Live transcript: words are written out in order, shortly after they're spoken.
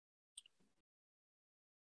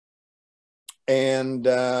And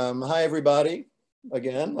hi, everybody.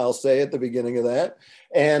 Again, I'll say at the beginning of that.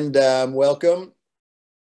 And welcome.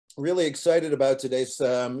 Really excited about today's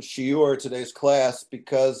shiur, today's class,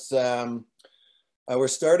 because we're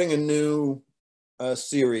starting a new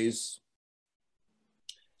series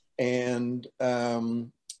and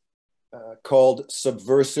called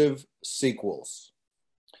Subversive Sequels.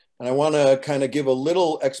 And I want to kind of give a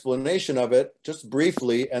little explanation of it, just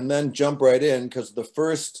briefly, and then jump right in, because the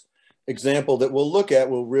first example that we'll look at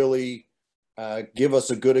will really give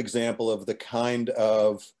us a good example of the kind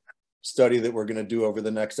of study that we're going to do over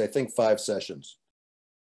the next, I think, 5 sessions.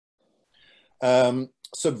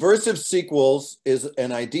 Subversive sequels is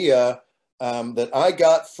an idea that I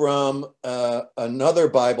got from another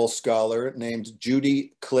Bible scholar named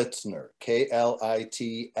Judy Klitzner,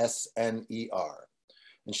 Klitzner.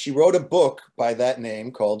 And she wrote a book by that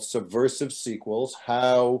name called Subversive Sequels,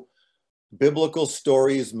 How Biblical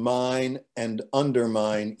Stories Mine and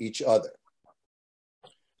Undermine Each Other.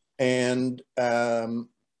 And the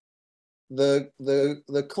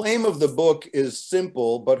claim of the book is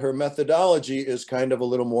simple, but her methodology is kind of a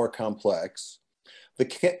little more complex. The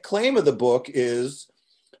claim of the book is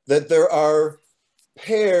that there are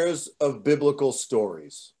pairs of biblical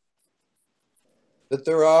stories, that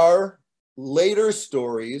there are later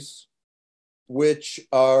stories which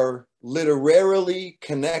are literarily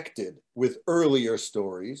connected with earlier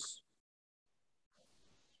stories,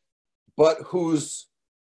 but whose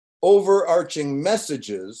overarching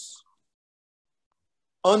messages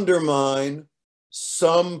undermine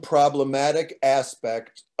some problematic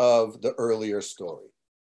aspect of the earlier story.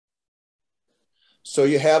 So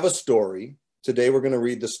you have a story. Today we're going to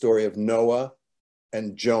read the story of Noah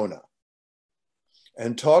and Jonah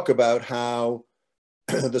and talk about how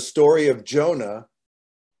the story of Jonah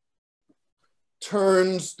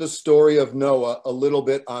turns the story of Noah a little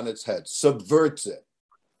bit on its head, subverts it,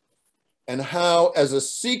 and how as a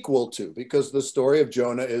sequel to, because the story of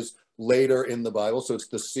Jonah is later in the Bible, so it's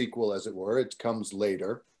the sequel, as it were, it comes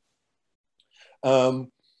later, how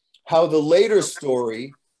the later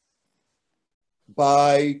story,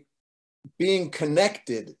 by being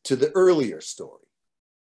connected to the earlier story,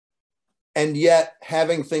 and yet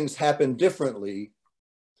having things happen differently,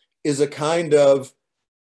 is a kind of,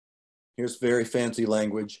 here's very fancy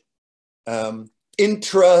language,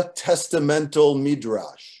 intra-testamental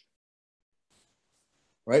Midrash,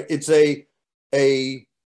 right? It's a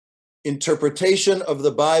interpretation of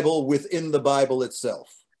the Bible within the Bible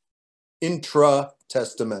itself.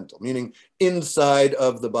 Intra-testamental, meaning inside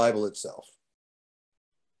of the Bible itself.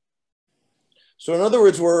 So in other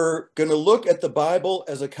words, we're going to look at the Bible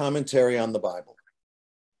as a commentary on the Bible.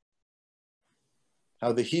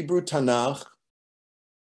 How the Hebrew Tanakh,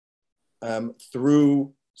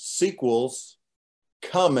 through sequels,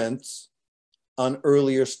 comments on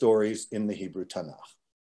earlier stories in the Hebrew Tanakh.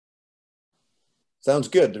 Sounds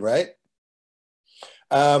good, right?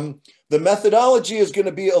 The methodology is going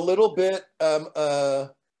to be a little bit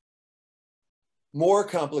more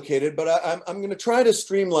complicated, but I'm going to try to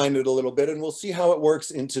streamline it a little bit, and we'll see how it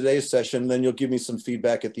works in today's session. Then you'll give me some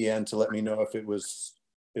feedback at the end to let me know if it was,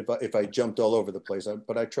 if I jumped all over the place,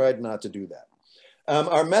 but I tried not to do that.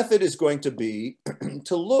 Our method is going to be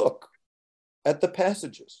to look at the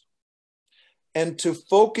passages and to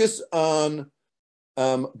focus on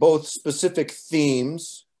both specific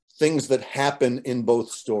themes, things that happen in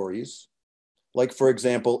both stories. Like, for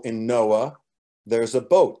example, in Noah, there's a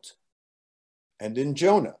boat. And in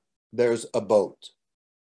Jonah, there's a boat.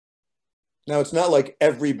 Now, it's not like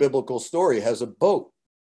every biblical story has a boat.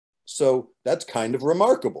 So that's kind of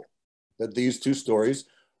remarkable that these two stories,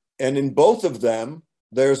 and in both of them,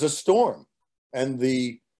 there's a storm. And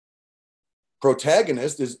the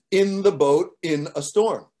protagonist is in the boat in a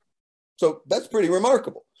storm. So that's pretty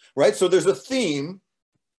remarkable, right? So there's a theme,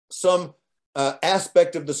 some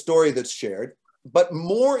aspect of the story that's shared. But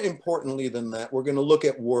more importantly than that, we're going to look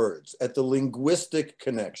at words, at the linguistic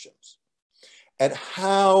connections, at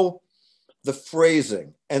how the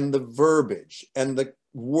phrasing and the verbiage and the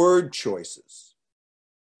word choices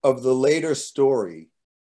of the later story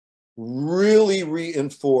really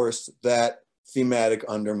reinforce that thematic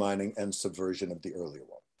undermining and subversion of the earlier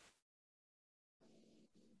one.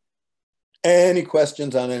 Any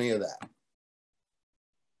questions on any of that?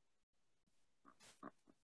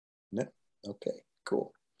 No? Okay,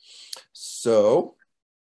 cool. So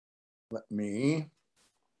let me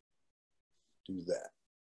do that.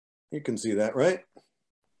 You can see that, right?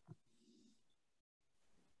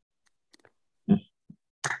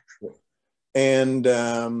 And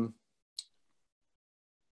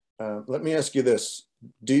let me ask you this.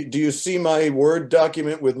 Do you see my Word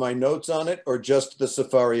document with my notes on it, or just the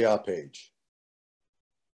Sefaria page?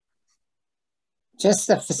 Just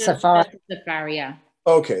the Sefaria. Sefaria.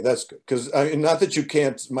 Okay, that's good. Because I mean, not that you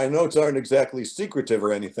can't, my notes aren't exactly secretive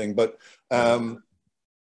or anything, but you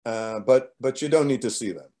don't need to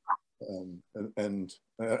see them. And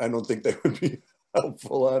I don't think they would be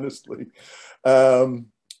helpful, honestly.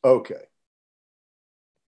 Okay.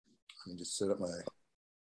 Let me just set up my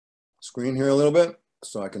screen here a little bit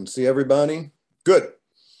so I can see everybody. Good.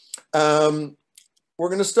 We're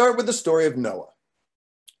going to start with the story of Noah.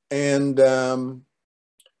 And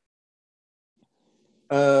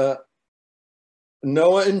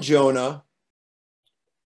Noah and Jonah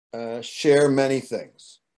share many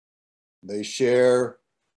things. They share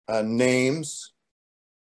names,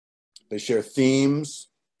 they share themes,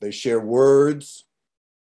 they share words.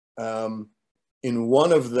 In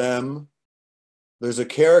one of them, there's a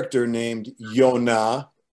character named Yonah,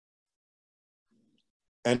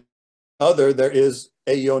 and other there is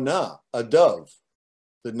a Yonah, a dove.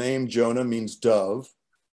 The name Jonah means dove.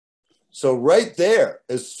 So right there,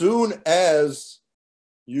 as soon as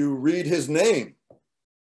you read his name,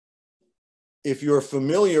 if you're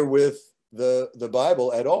familiar with the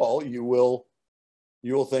Bible at all, you will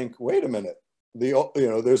think, wait a minute,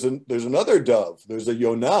 there's another dove, there's a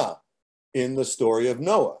Yonah in the story of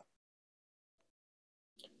Noah.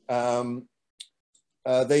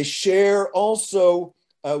 They share also,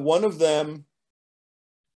 one of them,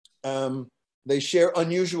 they share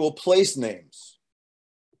unusual place names.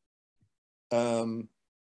 And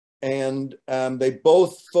they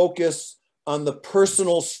both focus on the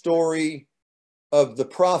personal story of the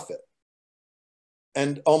prophet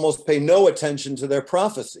and almost pay no attention to their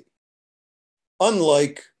prophecy.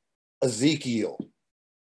 Unlike Ezekiel.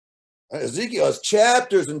 Ezekiel has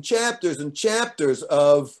chapters and chapters and chapters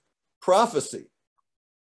of prophecy.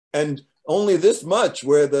 And only this much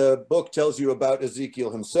where the book tells you about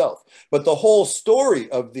Ezekiel himself. But the whole story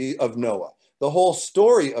of Noah, the whole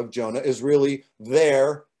story of Jonah is really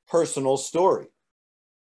their personal story.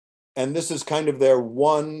 And this is kind of their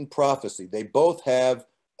one prophecy. They both have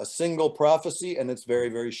a single prophecy, and it's very,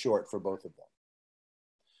 very short for both of them.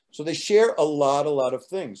 So they share a lot of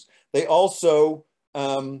things. They also,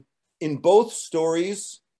 in both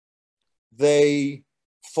stories, they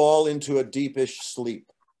fall into a deepish sleep,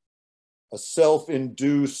 a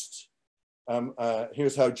self-induced,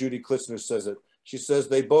 here's how Judy Klitzner says it. She says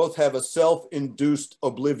they both have a self-induced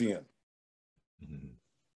oblivion. Mm-hmm.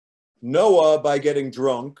 Noah by getting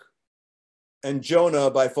drunk, and Jonah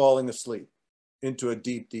by falling asleep into a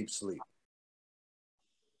deep, deep sleep.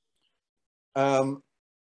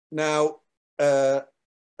 Now, we're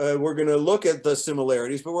going to look at the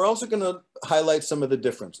similarities, but we're also going to highlight some of the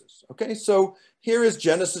differences. Okay, so here is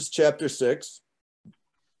Genesis chapter 6.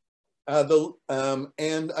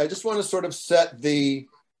 And I just want to sort of set the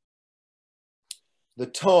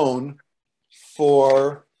tone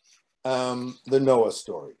for the Noah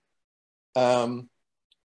story.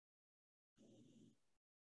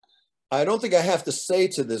 I don't think I have to say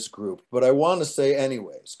to this group, but I want to say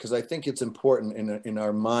anyways, because I think it's important in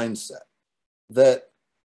our mindset that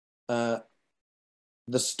the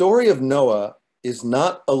story of Noah is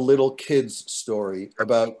not a little kid's story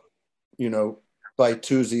about, by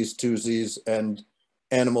twosies, and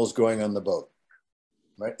animals going on the boat,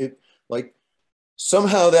 right?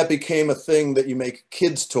 Somehow that became a thing that you make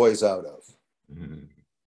kids' toys out of, mm-hmm.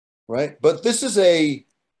 Right? But this is a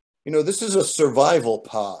survival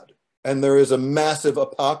pod, and there is a massive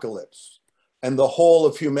apocalypse, and the whole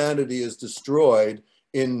of humanity is destroyed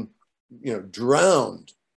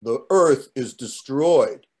drowned. The earth is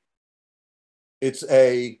destroyed. It's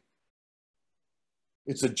a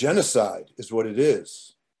genocide, is what it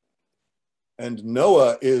is. And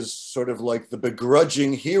Noah is sort of like the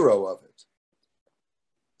begrudging hero of it.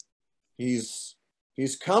 He's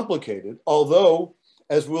complicated, although,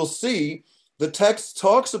 as we'll see, the text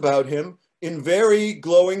talks about him in very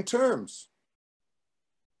glowing terms.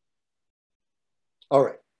 All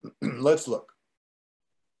right, let's look.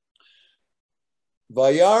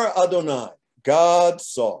 Vayar Adonai, God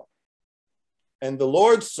saw, and the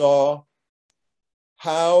Lord saw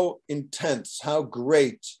how intense, how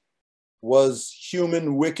great was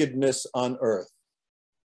human wickedness on earth,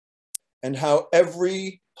 and how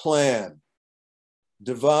every plan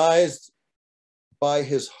devised by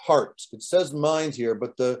his heart, it says mind here,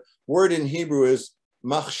 but the word in Hebrew is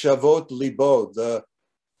machshavot libo, the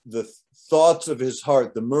thoughts of his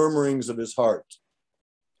heart, the murmurings of his heart.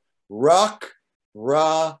 Rak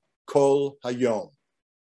ra kol hayom.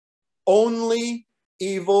 Only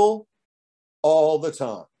evil all the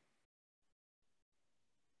time.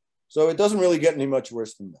 So it doesn't really get any much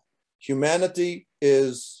worse than that. Humanity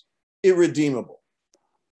is irredeemable.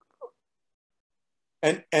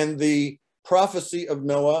 And the prophecy of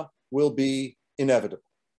Noah will be inevitable.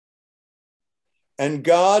 And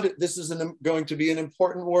God, this is going to be an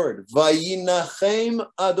important word, Vayinachem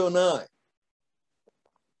Adonai.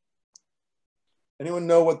 Anyone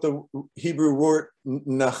know what the Hebrew word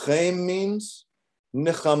nachem means?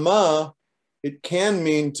 Nechama, it can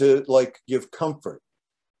mean to like give comfort.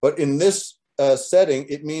 But in this setting,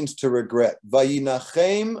 it means to regret.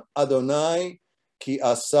 Vayinachem Adonai ki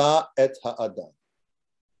asa et ha'adam.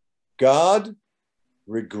 God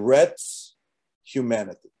regrets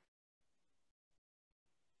humanity.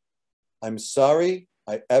 I'm sorry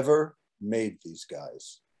I ever made these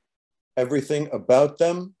guys. Everything about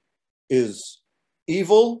them is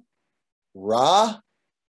evil,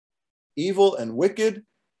 evil and wicked,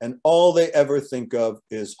 and all they ever think of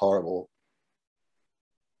is horrible.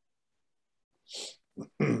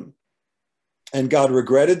 And God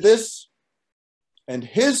regretted this, and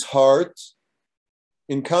his heart,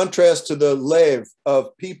 in contrast to the lev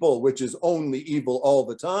of people, which is only evil all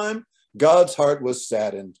the time, God's heart was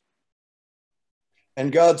saddened.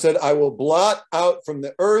 And God said, I will blot out from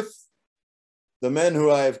the earth the men who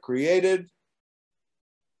I have created,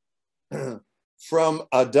 from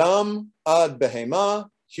Adam ad Behema,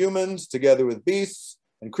 humans together with beasts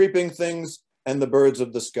and creeping things and the birds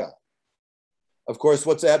of the sky. Of course,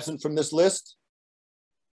 what's absent from this list?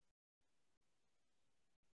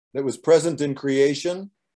 That was present in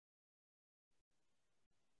creation,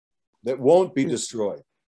 that won't be destroyed.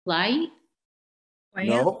 Light?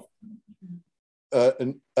 No.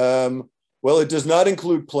 Well, it does not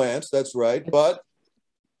include plants, that's right, but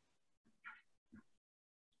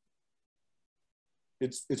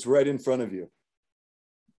it's right in front of you.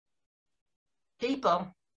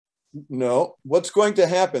 People. No. What's going to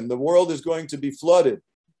happen? The world is going to be flooded.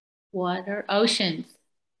 Water, oceans.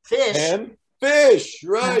 Fish. And fish,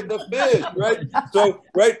 right? The fish, right? So,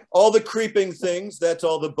 right, all the creeping things, that's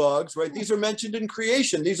all the bugs, right? These are mentioned in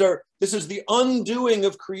creation. This is the undoing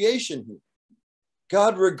of creation here.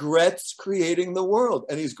 God regrets creating the world,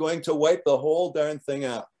 and he's going to wipe the whole darn thing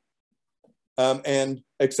out. And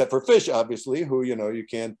except for fish, obviously, who, you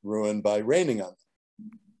can't ruin by raining on them.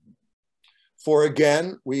 For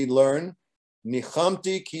again, we learn,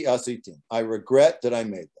 Nichamti ki asitim. I regret that I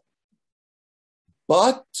made them.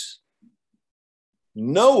 But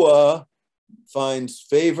Noah finds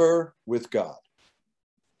favor with God.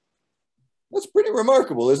 That's pretty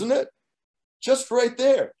remarkable, isn't it? Just right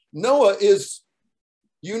there. Noah is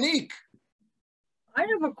unique. I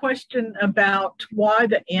have a question about why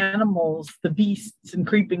the animals, the beasts and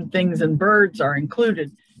creeping things and birds are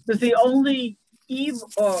included. Because the only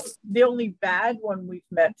bad one we've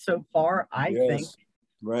met so far, I think,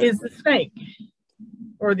 right, is the snake,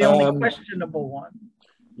 or the only questionable one.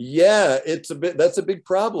 Yeah, that's a big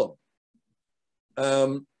problem.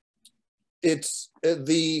 It's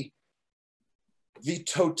the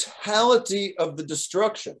totality of the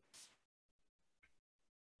destruction.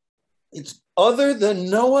 It's other than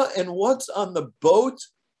Noah and what's on the boat,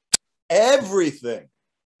 everything.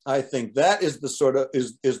 I think that is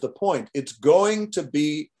is the point. It's going to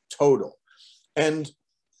be total. And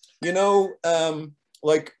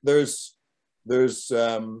like there's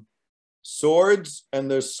swords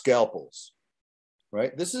and there's scalpels,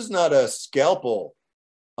 right? This is not a scalpel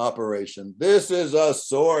operation. This is a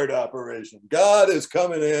sword operation. God is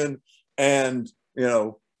coming in and,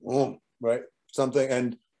 right?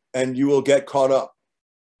 Something, and you will get caught up.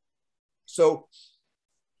 So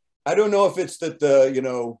I don't know if it's that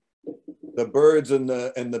the birds and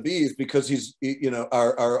the bees, because he's,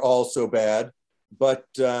 are all so bad, but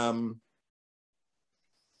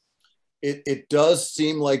it does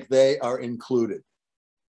seem like they are included.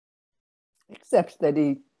 Except that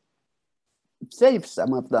he saves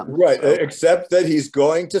some of them. Right, so. Except that he's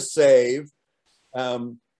going to save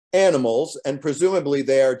animals, and presumably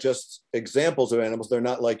they are just examples of animals. They're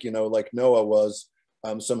not like, like Noah was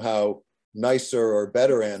somehow nicer or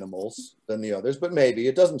better animals than the others, but maybe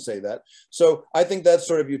it doesn't say that. So I think that's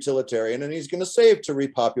sort of utilitarian, and he's going to save to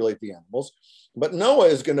repopulate the animals. But Noah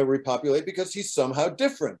is going to repopulate because he's somehow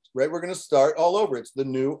different, right? We're going to start all over. It's the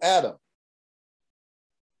new Adam.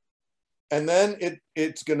 And then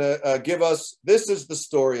it's going to give us, this is the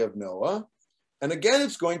story of Noah. And again,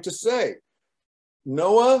 it's going to say,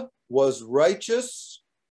 Noah was righteous,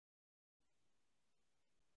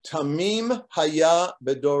 Tamim haya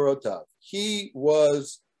bedorotav. He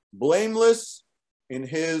was blameless in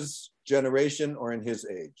his generation or in his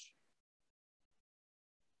age.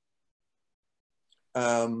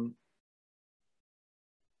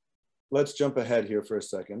 let's jump ahead here for a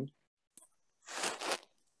second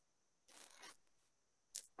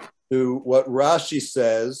to what Rashi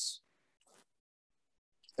says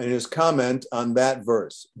in his comment on that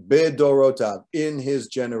verse, Bedorotav, in his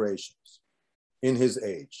generations, in his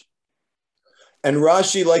age. And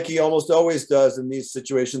Rashi, like he almost always does in these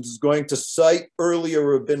situations, is going to cite earlier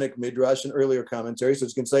rabbinic midrash and earlier commentaries. So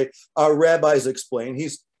he's going to say, our rabbis explain.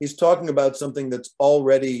 He's talking about something that's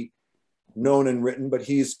already known and written, but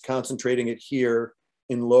he's concentrating it here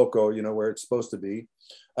in loco, where it's supposed to be.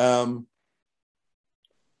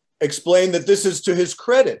 Explain that this is to his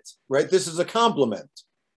credit, right? This is a compliment.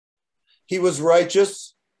 He was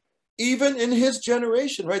righteous even in his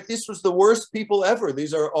generation, right? This was the worst people ever.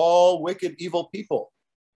 These are all wicked, evil people.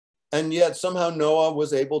 And yet somehow Noah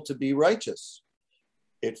was able to be righteous.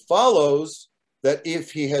 It follows that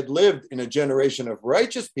if he had lived in a generation of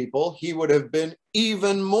righteous people, he would have been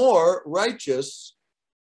even more righteous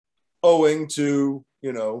owing to,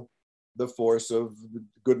 the force of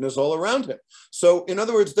goodness all around him. So in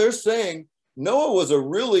other words, they're saying Noah was a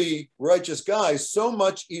really righteous guy, so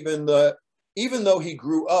much even though he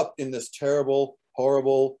grew up in this terrible,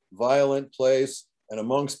 horrible, violent place and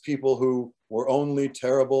amongst people who were only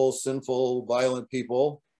terrible, sinful, violent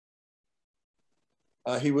people,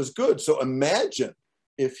 he was good. So imagine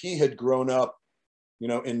if he had grown up, in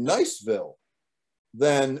Niceville,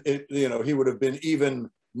 then he would have been even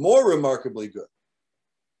more remarkably good.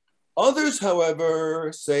 Others,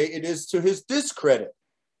 however, say it is to his discredit.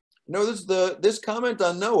 This comment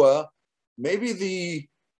on Noah, maybe the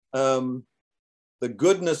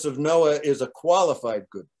goodness of Noah is a qualified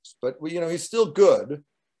goodness, but he's still good.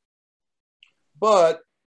 But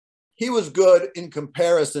he was good in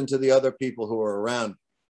comparison to the other people who were around him.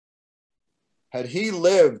 Had he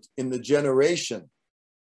lived in the generation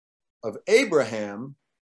of Abraham,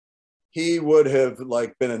 he would have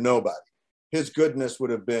been a nobody. His goodness would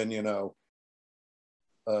have been,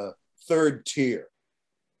 third tier,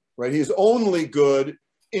 right? He's only good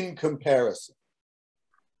in comparison.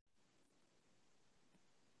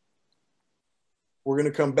 We're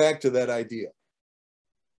going to come back to that idea.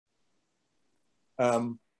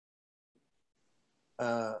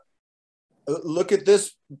 Look at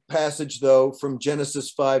this passage, though, from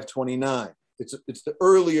Genesis 5:29. It's the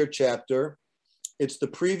earlier chapter. It's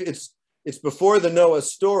before the Noah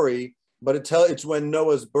story, but it's when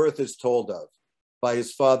Noah's birth is told of by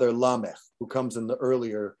his father Lamech, who comes in the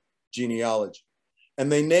earlier genealogy.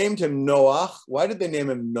 And they named him Noach. Why did they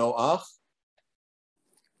name him Noach?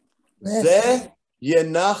 Zeh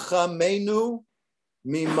yenachamenu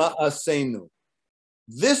mima'asenu.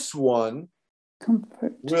 This one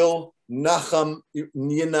will yenachem,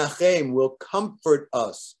 will comfort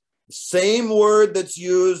us. Same word that's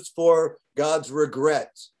used for God's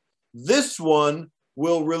regret. This one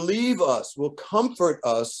will relieve us, will comfort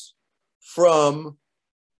us from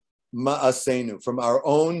ma'asenu, from our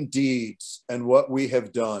own deeds and what we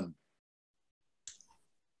have done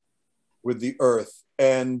with the earth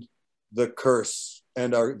and the curse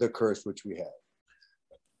the curse which we have.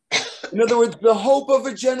 In other words, the hope of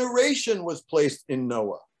a generation was placed in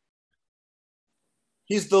Noah.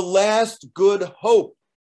 He's the last good hope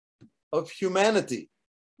of humanity,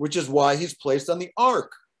 which is why he's placed on the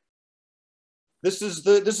ark. This is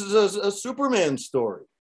a Superman story.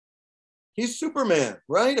 He's Superman,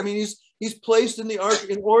 right? I mean, he's placed in the ark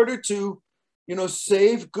in order to,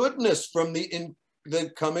 save goodness from the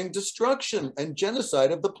coming destruction and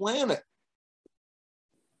genocide of the planet.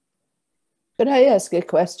 Could I ask a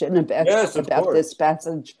question about this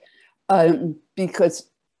passage? Because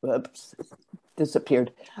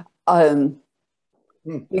disappeared. I'll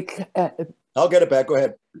get it back. Go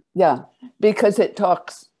ahead. Yeah, because it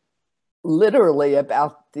talks literally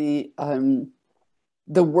about the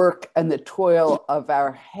work and the toil of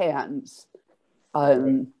our hands,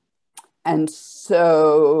 and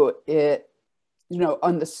so it,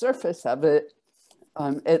 on the surface of it,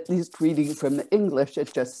 at least reading from the English,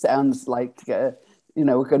 it just sounds like we're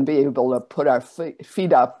going to be able to put our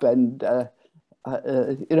feet up and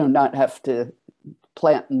not have to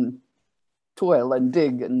plant and toil and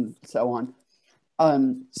dig and so on.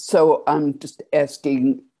 So I'm just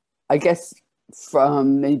asking, I guess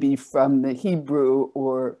from the Hebrew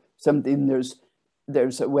or something,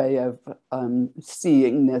 there's a way of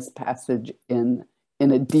seeing this passage in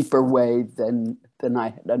a deeper way than I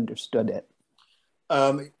had understood it.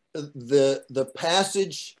 The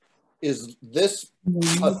passage is this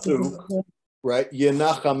pasuk, right?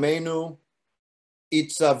 Yenachamenu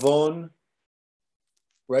itzavon,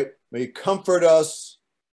 right? May you comfort us.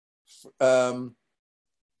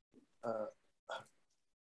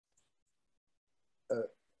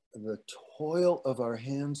 the toil of our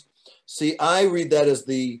hands. See, I read that as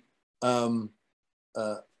the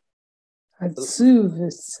Atzuv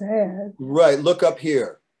is sad. right. Look up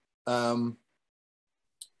here.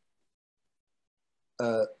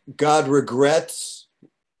 God regrets,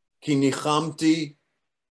 ki nichamti,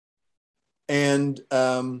 and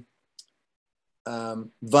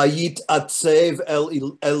vayit atzev el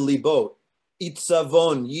libot,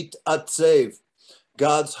 itzavon yit atzev.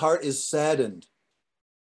 God's heart is saddened.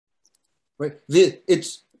 Right.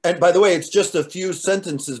 And by the way, it's just a few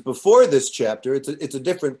sentences before this chapter. It's a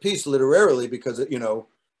different piece literarily because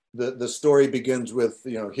the story begins with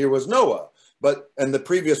here was Noah, and the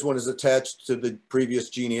previous one is attached to the previous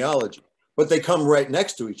genealogy, but they come right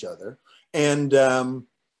next to each other. And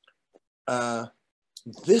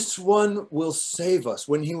this one will save us.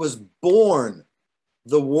 When he was born,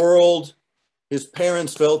 his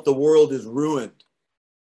parents felt the world is ruined,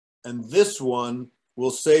 and this one will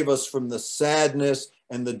save us from the sadness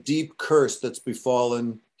and the deep curse that's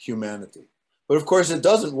befallen humanity. But of course, it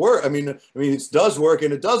doesn't work. I mean, it does work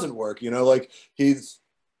and it doesn't work. Like he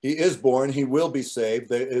is born, he will be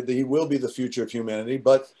saved, he will be the future of humanity,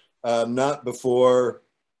 but not before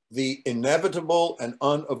the inevitable and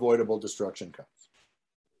unavoidable destruction comes.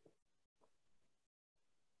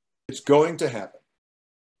 It's going to happen.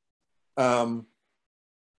 I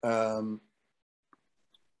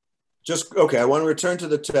want to return to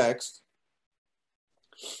the text.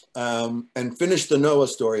 And finish the Noah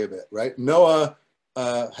story a bit, right? Noah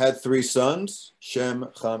had 3 sons, Shem,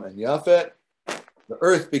 Cham, and Yafet. The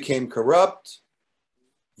earth became corrupt.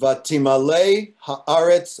 Vatimale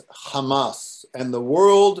haaretz Hamas, and the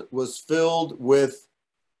world was filled with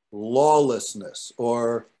lawlessness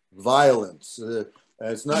or violence.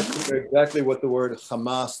 It's not clear exactly what the word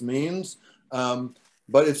Hamas means,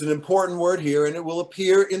 but it's an important word here, and it will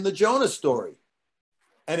appear in the Jonah story.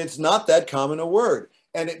 And it's not that common a word.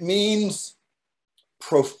 And it means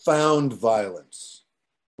profound violence,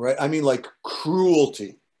 right? I mean, like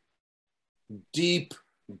cruelty, deep,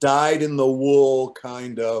 dyed-in-the-wool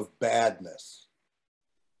kind of badness.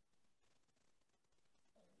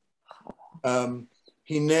 Hine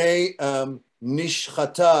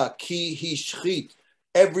nishchata ki hishchit.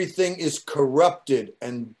 Everything is corrupted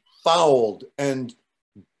and fouled and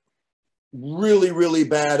really, really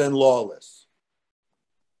bad and lawless.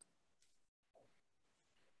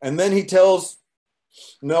 And then he tells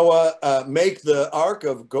Noah, make the ark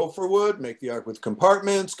of gopher wood, make the ark with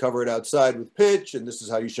compartments, cover it outside with pitch, and this is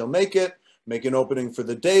how you shall make it. Make an opening for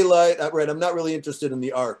the daylight. Right, I'm not really interested in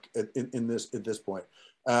the ark at this point.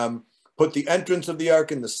 Put the entrance of the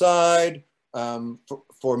ark in the side.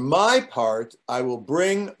 For my part, I will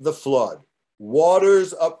bring the flood,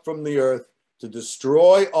 waters up from the earth to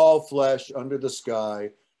destroy all flesh under the sky,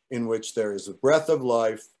 in which there is a breath of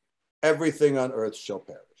life. Everything on earth shall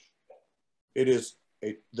perish. It is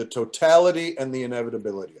the totality and the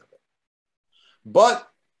inevitability of it.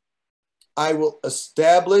 But I will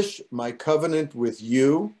establish my covenant with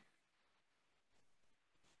you.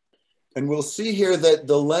 And we'll see here that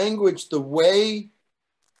the language, the way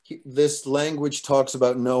this language talks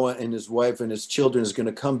about Noah and his wife and his children is going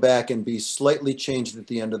to come back and be slightly changed at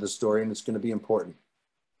the end of the story, and it's going to be important.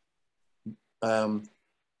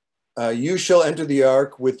 You shall enter the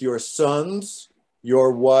ark with your sons,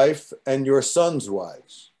 your wife, and your sons'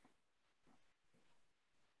 wives.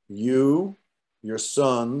 You, your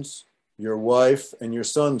sons, your wife, and your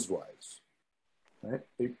sons' wives. Right?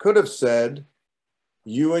 It could have said,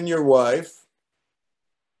 you and your wife,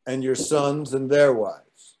 and your sons and their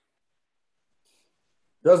wives.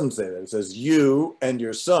 It doesn't say that. It says, you and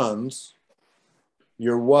your sons,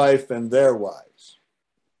 your wife, and their wives.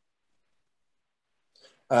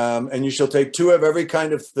 And you shall take 2 of every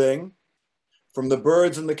kind of thing. From the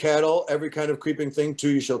birds and the cattle, every kind of creeping thing, 2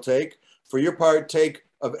 you shall take. For your part, take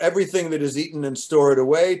of everything that is eaten and store it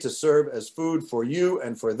away to serve as food for you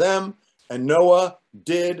and for them. And Noah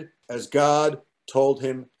did as God told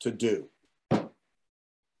him to do.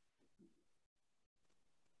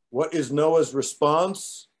 What is Noah's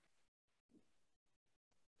response?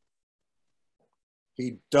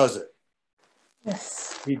 He does it.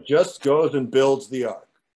 Yes. He just goes and builds the ark.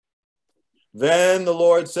 Then the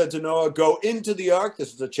Lord said to Noah, go into the ark.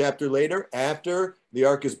 This is a chapter later. After the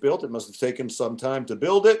ark is built, it must have taken some time to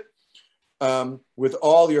build it. With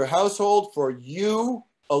all your household, for you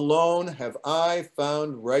alone have I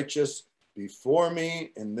found righteous before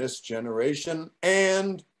me in this generation.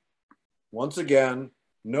 And once again,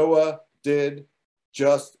 Noah did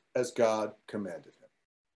just as God commanded him.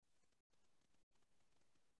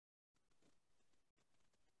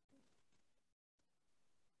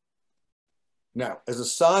 Now, as a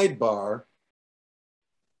sidebar,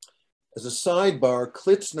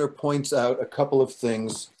 Klitzner points out a couple of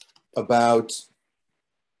things about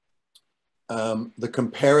the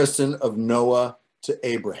comparison of Noah to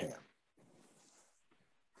Abraham.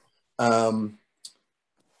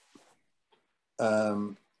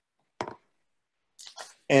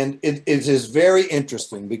 And it is very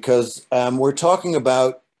interesting because we're talking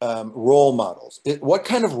about role models. What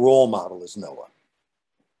kind of role model is Noah?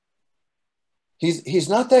 He's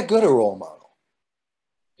not that good a role model.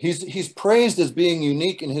 He's praised as being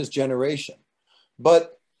unique in his generation.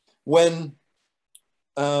 But when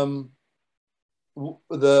the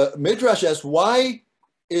Midrash asks, why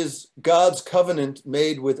is God's covenant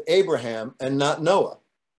made with Abraham and not Noah?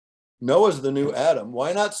 Noah's the new Adam.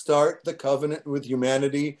 Why not start the covenant with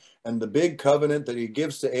humanity and the big covenant that he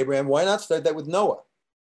gives to Abraham? Why not start that with Noah?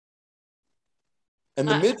 And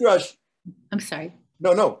the Midrash... I'm sorry.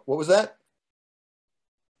 No. What was that?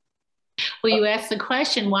 Well, you asked the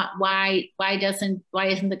question, why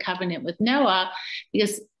isn't the covenant with Noah?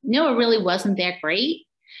 Because Noah really wasn't that great.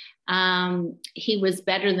 He was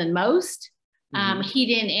better than most. He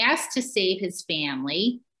didn't ask to save his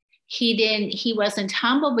family. He wasn't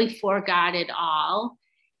humble before God at all.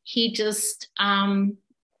 He just not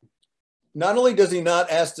only does he not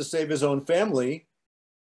ask to save his own family,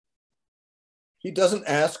 he doesn't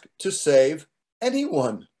ask to save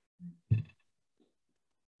anyone.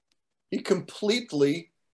 He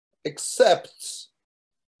completely accepts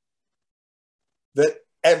that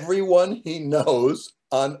everyone he knows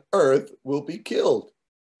on earth will be killed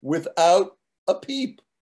without a peep.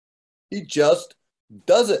 He just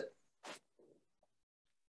does it.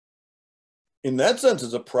 In that sense,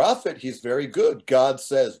 as a prophet, he's very good. God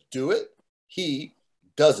says, do it. He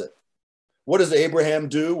does it. What does Abraham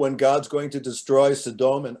do when God's going to destroy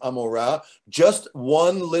Sodom and Amorah? Just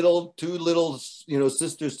two little,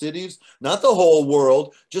 sister cities, not the whole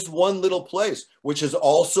world, just one little place, which has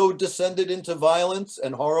also descended into violence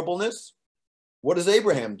and horribness. What does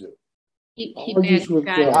Abraham do? he Argues with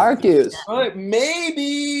God. Argues. Right?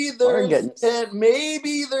 Maybe ulai,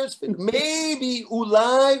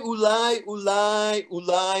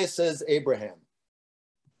 says Abraham.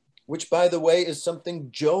 Which, by the way, is something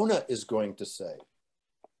Jonah is going to say.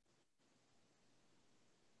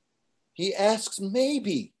 He asks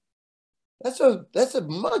maybe. That's a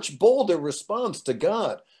much bolder response to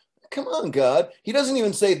God. Come on, God. He doesn't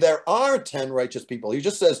even say there are 10 righteous people. He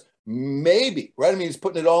just says maybe, right? I mean, he's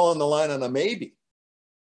putting it all on the line on a maybe.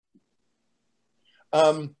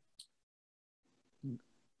 The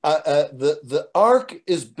ark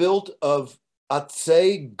is built of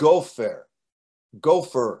atzei gopher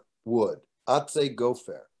wood, atzei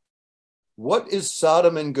gopher. What is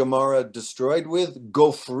Sodom and Gomorrah destroyed with?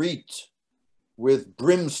 Gofrit, with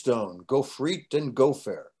brimstone, gofrit and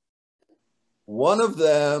gopher. One of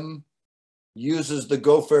them uses the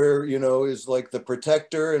gopher, is like the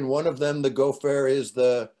protector, and one of them, the gopher, is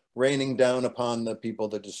the raining down upon the people,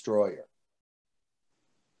 the destroyer.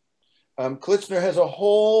 Klitzner has a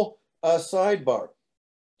whole sidebar.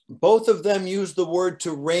 Both of them use the word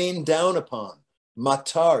to rain down upon.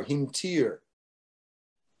 Matar, himtir.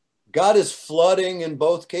 God is flooding in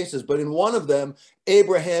both cases, but in one of them,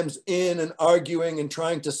 Abraham's in and arguing and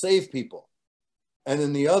trying to save people. And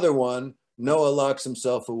in the other one, Noah locks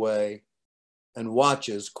himself away and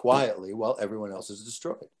watches quietly while everyone else is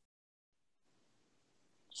destroyed.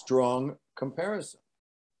 Strong comparison.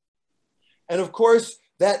 And of course,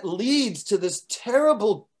 that leads to this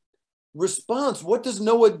terrible response. What does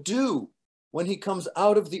Noah do when he comes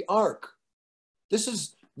out of the ark? This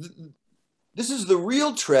is the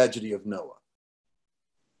real tragedy of Noah.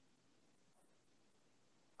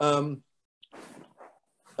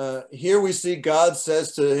 Here we see God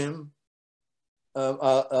says to him,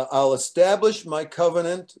 I'll establish my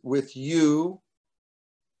covenant with you.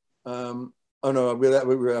 I'm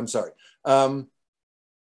sorry. Now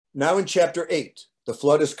in chapter 8, the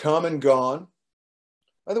flood has come and gone.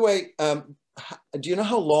 By the way, do you know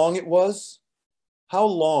how long it was? How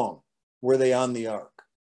long were they on the ark?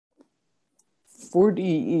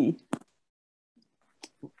 40.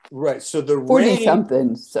 Right. So the 40 rain,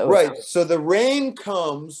 something. So right. So the rain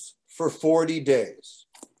comes for 40 days,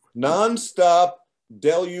 nonstop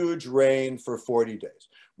deluge rain for 40 days,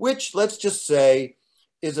 which let's just say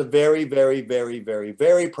is a very, very, very, very,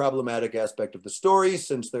 very problematic aspect of the story,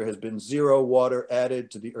 since there has been zero water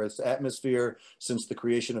added to the Earth's atmosphere since the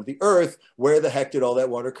creation of the Earth. Where the heck did all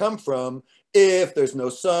that water come from if there's no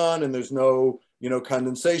sun and there's no,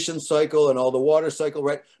 condensation cycle and all the water cycle,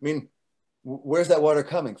 right? I mean, where's that water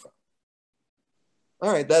coming from?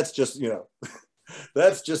 All right, that's just,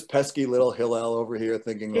 That's just pesky little Hillel over here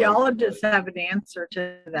thinking. Geologists have an answer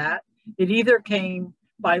to that. It either came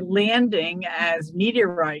by landing as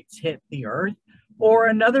meteorites hit the earth, or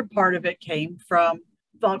another part of it came from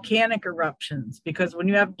volcanic eruptions, because when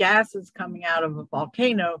you have gases coming out of a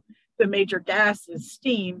volcano, the major gas is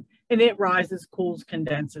steam, and it rises, cools,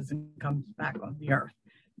 condenses, and comes back on the earth.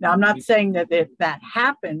 Now, I'm not saying that if that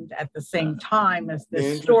happened at the same time as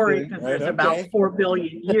this story, because there's about 4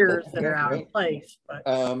 billion years that are out of place. But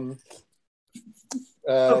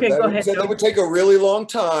okay, go ahead. That would take a really long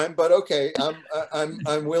time, but okay,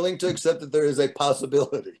 I'm willing to accept that there is a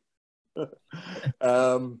possibility. Yeah,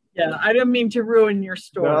 I don't mean to ruin your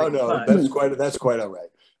story. No, that's quite all right.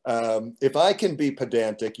 If I can be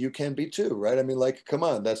pedantic, you can be too, right? I mean, like, come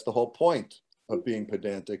on, that's the whole point of being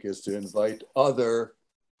pedantic, is to invite other.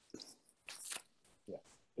 Yeah,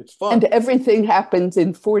 it's fun. And everything happens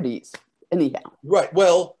in 40s, anyhow. Right.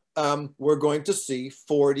 Well, we're going to see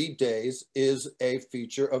 40 days is a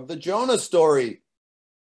feature of the Jonah story,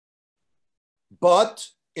 but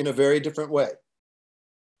in a very different way.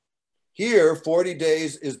 Here, 40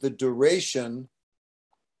 days is the duration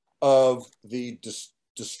of the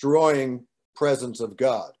destroying presence of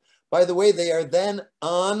God. By the way, they are then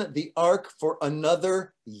on the ark for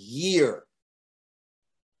another year.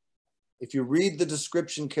 If you read the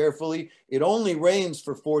description carefully, it only rains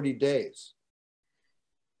for 40 days.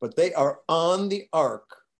 But they are on the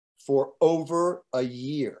ark for over a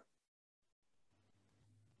year.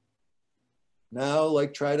 Now,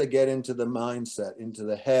 like, try to get into the mindset, into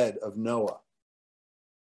the head of Noah.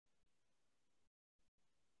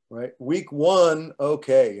 Right? Week 1,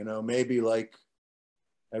 okay, maybe like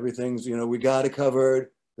everything's, we got it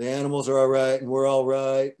covered. The animals are all right, and we're all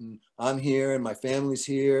right, and I'm here, and my family's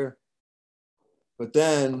here. But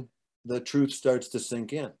then the truth starts to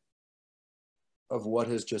sink in of what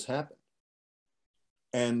has just happened.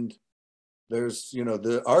 And there's,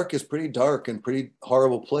 the ark is pretty dark and pretty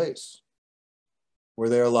horrible place, where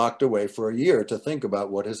they are locked away for a year to think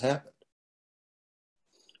about what has happened.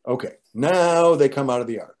 Okay, now they come out of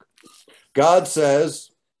the ark. God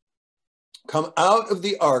says, come out of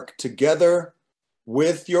the ark together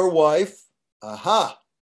with your wife,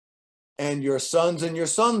 and your sons and your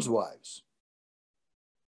sons' wives.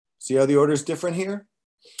 See how the order is different here?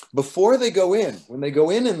 Before they go in, when they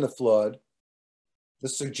go in the flood, the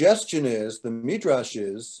suggestion is, the Midrash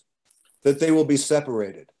is, that they will be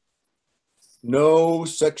separated. No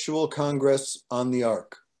sexual congress on the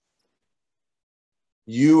ark.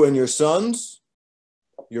 You and your sons,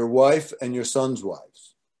 your wife and your sons'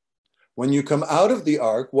 wives. When you come out of the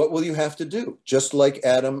ark, what will you have to do? Just like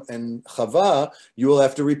Adam and Chava, you will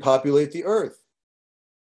have to repopulate the earth.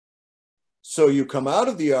 So you come out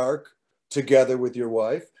of the ark together with your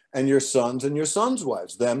wife and your sons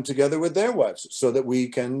wives, them together with their wives, so that we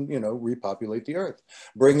can, repopulate the earth.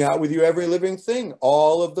 Bring out with you every living thing,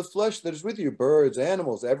 all of the flesh that is with you, birds,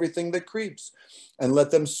 animals, everything that creeps, and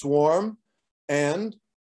let them swarm, and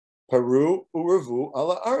paru uravu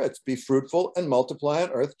ala aretz, be fruitful and multiply on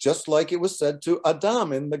earth, just like it was said to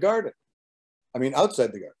Adam in the garden.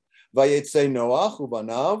 Outside the garden. Vayetze Noach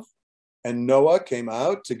ubanav, and Noah came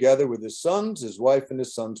out together with his sons, his wife, and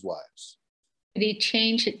his sons' wives. Did he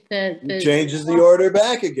change He changes the order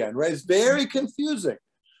back again, right? It's very confusing.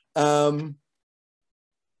 The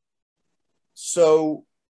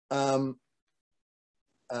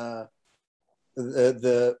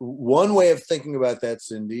one way of thinking about that,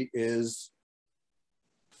 Cindy, is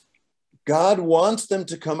God wants them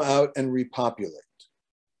to come out and repopulate,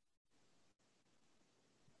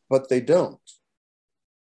 but they don't,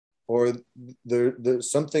 or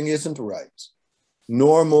something isn't right.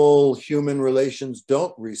 Normal human relations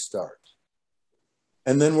don't restart.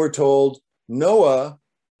 And then we're told, Noah,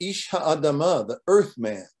 Ish ha'adama, the earth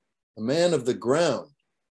man, a man of the ground.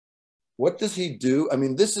 What does he do?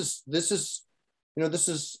 This is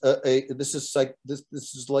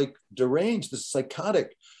like deranged. This is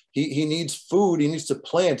psychotic. He needs food. He needs to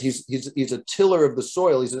plant. He's a tiller of the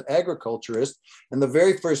soil. He's an agriculturist, and the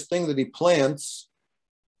very first thing that he plants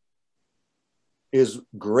is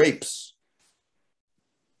grapes.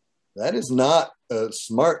 That is not a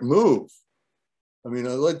smart move.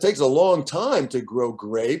 It takes a long time to grow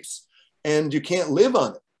grapes, and you can't live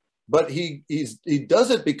on it. But he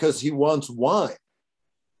does it because he wants wine.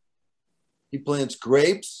 He plants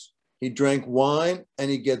grapes, he drank wine, and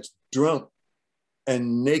he gets drunk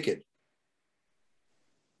and naked.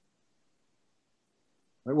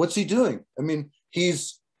 What's he doing?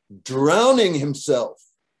 He's drowning himself.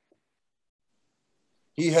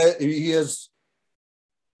 He has,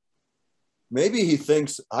 maybe he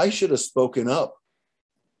thinks, I should have spoken up.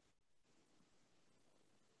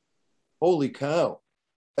 Holy cow,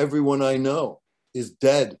 everyone I know is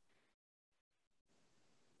dead.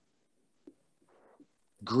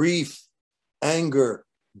 Grief, anger,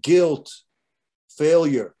 guilt,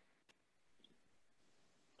 failure.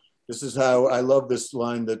 This is how I love this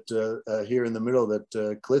line that here in the middle that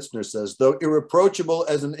Klitzner says, though irreproachable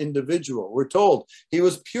as an individual, we're told he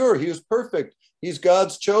was pure, he was perfect, he's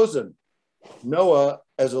God's chosen. Noah,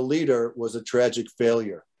 as a leader, was a tragic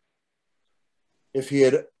failure. If he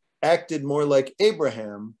had acted more like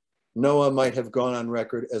Abraham, Noah might have gone on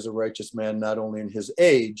record as a righteous man, not only in his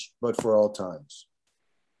age, but for all times.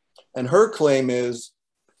 And her claim is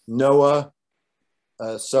Noah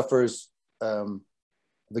suffers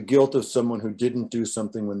the guilt of someone who didn't do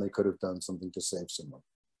something when they could have done something to save someone.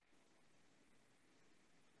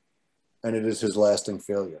 And it is his lasting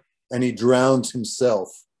failure. And he drowns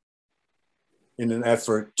himself in an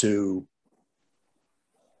effort to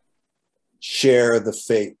share the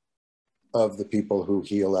fate of the people who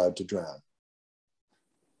he allowed to drown.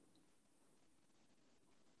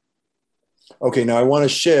 Okay, now I want to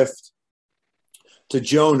shift to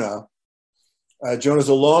Jonah. Jonah's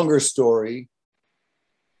a longer story.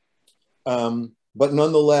 But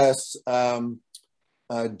nonetheless,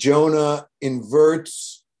 Jonah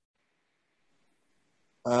inverts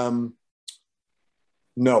Noah.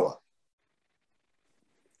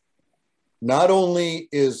 Not only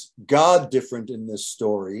is God different in this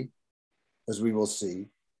story, as we will see,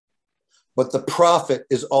 but the prophet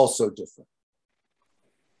is also different.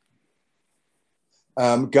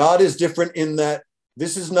 God is different in that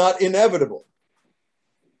this is not inevitable.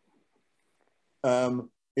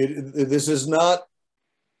 This is not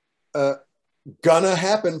gonna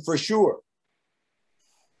happen for sure.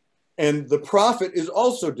 And the prophet is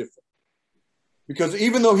also different because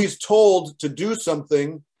even though he's told to do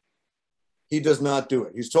something, he does not do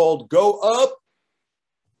it. He's told, go up,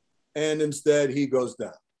 and instead he goes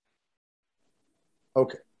down.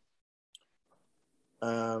 Okay.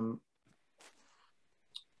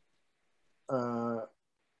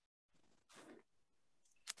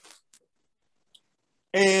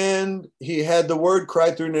 And he had the word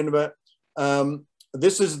cried through Nineveh.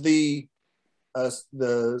 This is the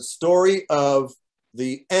story of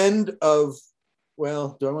the end of,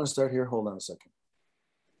 well, do I want to start here? Hold on a second.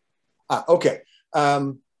 Okay.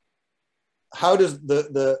 How does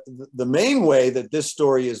the main way that this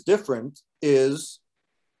story is different is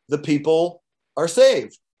the people are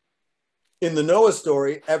saved. In the Noah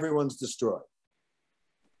story, everyone's destroyed.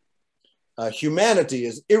 Humanity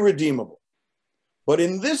is irredeemable. But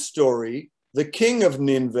in this story, the king of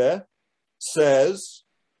Nineveh says,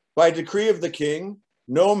 by decree of the king,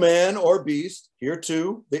 no man or beast, here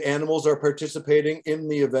too, the animals are participating in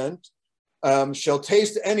the event, shall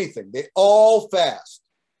taste anything. They all fast,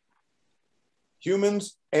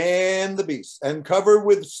 humans and the beasts, and cover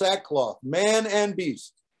with sackcloth, man and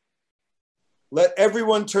beast. Let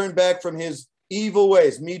everyone turn back from his evil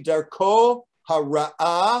ways. Midarko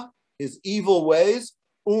hara'ah, his evil ways,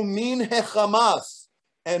 umin hechamas,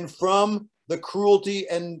 and from the cruelty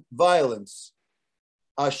and violence,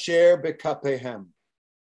 asher bekapehem,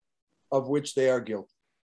 of which they are guilty.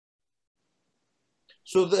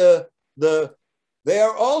 So they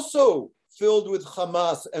are also filled with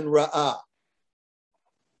Hamas and Ra'ah.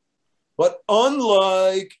 But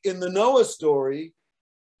unlike in the Noah story,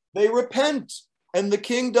 they repent, and the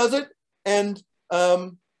king does it, and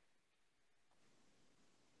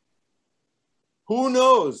who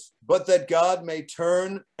knows but that God may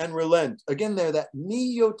turn and relent. Again, there, that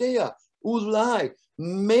mi yodea, ulai,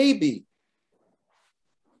 maybe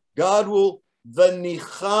God will,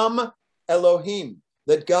 v'nicham Elohim,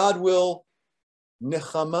 that God will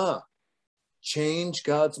nechama, change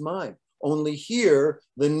God's mind. Only here,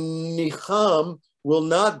 the nicham will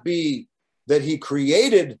not be that he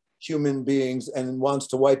created human beings and wants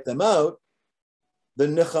to wipe them out. The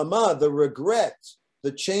nechama, the regret,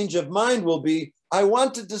 the change of mind will be, I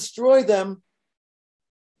want to destroy them,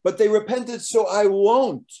 but they repented, so I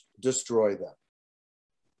won't destroy them.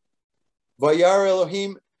 Vayar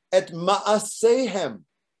Elohim et ma'asehem,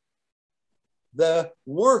 the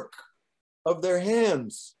work of their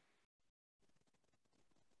hands.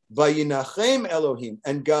 Vayinachem Elohim,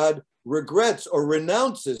 and God regrets or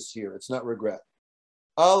renounces here. It's not regret.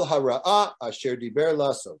 Al hara'ah asher diber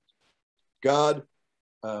lasot. God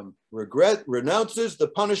renounces the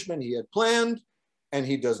punishment he had planned, and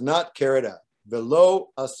he does not carry it out.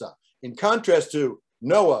 Velo asa. In contrast to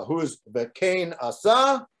Noah, who is vekain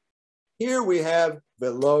asa, here we have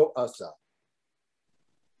velo asa.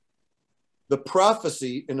 The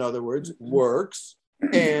prophecy, in other words, works,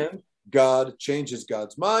 and God changes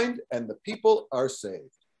God's mind, and the people are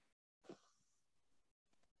saved.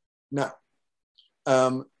 Now,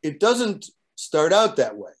 it doesn't start out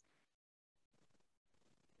that way,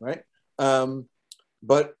 right?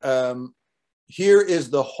 But here is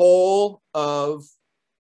the whole of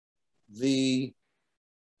the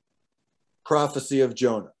prophecy of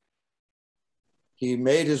Jonah. He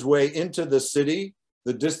made his way into the city,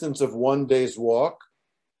 the distance of 1 day's walk.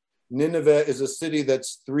 Nineveh is a city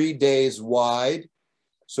that's 3 days wide.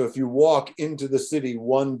 So if you walk into the city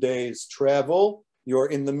 1 day's travel, you're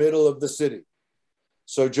in the middle of the city.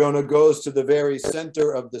 So Jonah goes to the very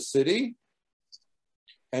center of the city,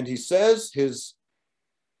 and he says his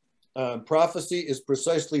prophecy is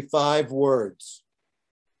precisely 5 words.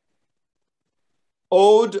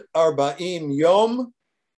 Od arba'im yom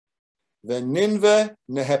ve'ninveh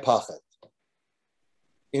nehepachet.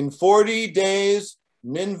 In 40 days,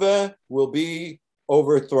 Nineveh will be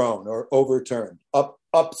overthrown or overturned,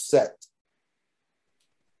 upset.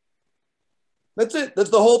 That's it. That's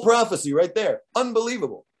the whole prophecy right there.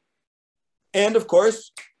 Unbelievable. And of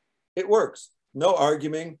course, it works. No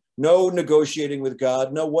arguing, no negotiating with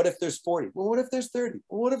God. No, what if there's 40? Well, what if there's 30?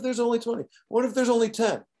 Well, what if there's only 20? What if there's only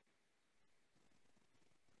 10?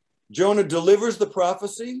 Jonah delivers the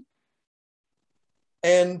prophecy,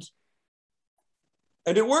 and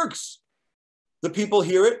it works. The people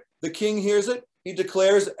hear it. The king hears it. He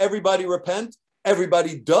declares, everybody repent.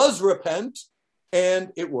 Everybody does repent,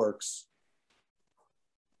 and it works.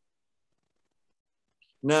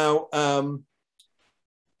 Now,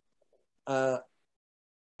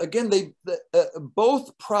 again,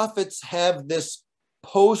 both prophets have this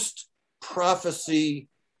post-prophecy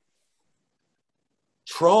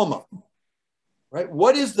trauma, right?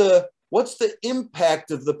 What's the impact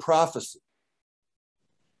of the prophecy?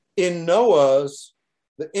 In Noah's,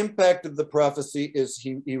 the impact of the prophecy is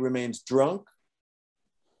he remains drunk,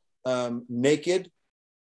 naked,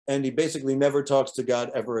 and he basically never talks to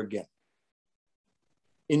God ever again.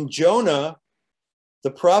 In Jonah,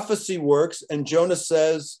 the prophecy works, and Jonah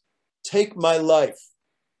says, take my life.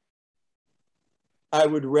 I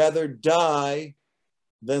would rather die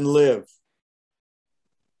than live.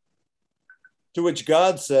 To which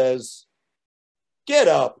God says, get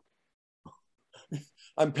up.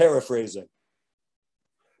 I'm paraphrasing.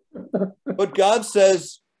 But God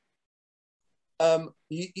says,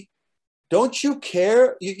 don't you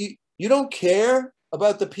care? You don't care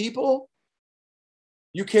about the people?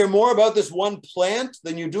 You care more about this one plant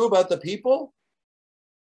than you do about the people?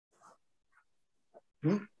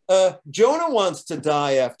 Jonah wants to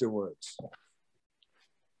die afterwards,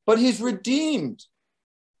 but he's redeemed.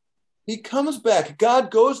 He comes back.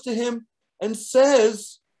 God goes to him and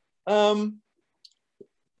says, come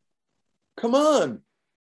on,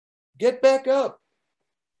 get back up.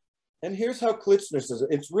 And here's how Klitzner says it.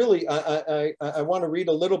 It's really, I want to read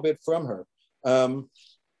a little bit from her.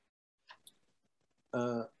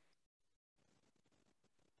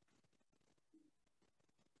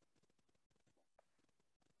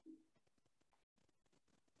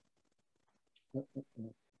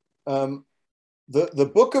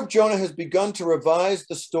 The book of Jonah has begun to revise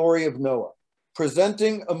the story of Noah,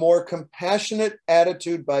 presenting a more compassionate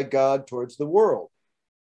attitude by God towards the world,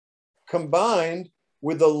 combined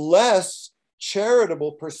with a less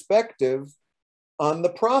charitable perspective on the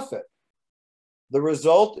prophet. The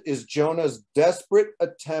result is Jonah's desperate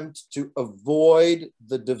attempt to avoid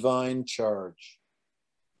the divine charge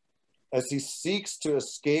as he seeks to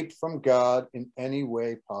escape from God in any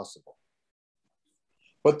way possible.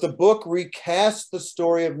 But the book recasts the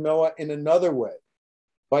story of Noah in another way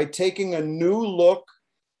by taking a new look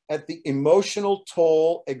at the emotional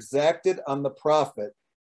toll exacted on the prophet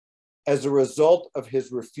as a result of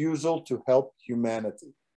his refusal to help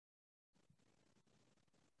humanity.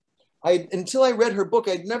 Until I read her book,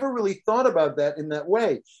 I'd never really thought about that in that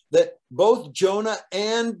way, that both Jonah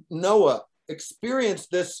and Noah experienced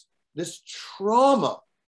this trauma.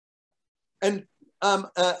 And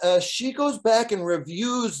she goes back and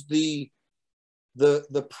reviews the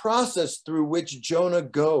process through which Jonah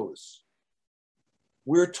goes.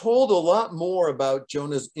 We're told a lot more about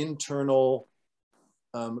Jonah's internal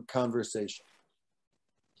conversation.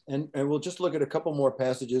 And we'll just look at a couple more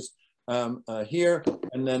passages here,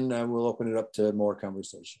 and then we'll open it up to more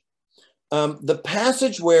conversation. The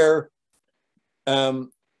passage where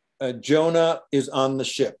Jonah is on the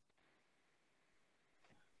ship.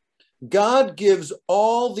 God gives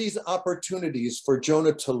all these opportunities for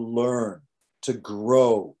Jonah to learn, to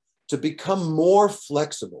grow, to become more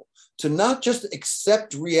flexible, to not just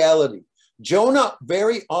accept reality. Jonah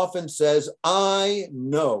very often says, I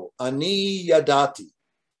know, ani yadati.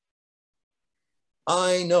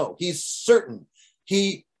 I know. He's certain.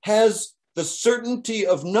 He has the certainty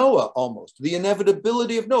of Noah almost, the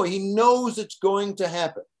inevitability of Noah. He knows it's going to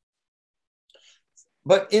happen.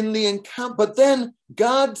 But then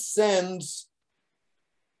God sends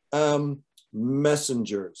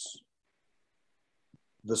messengers,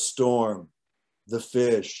 the storm, the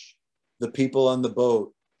fish, the people on the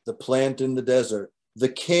boat, the plant in the desert, the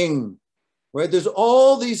king, right? There's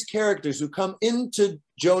all these characters who come into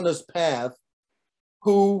Jonah's path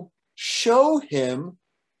who show him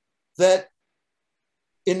that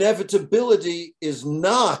inevitability is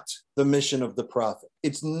not the mission of the prophet.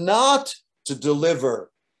 It's not to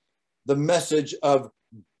deliver the message of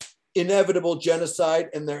inevitable genocide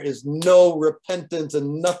and there is no repentance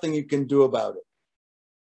and nothing you can do about it.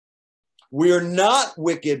 We're not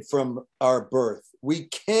wicked from our birth. We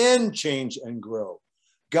can change and grow.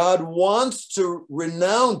 God wants to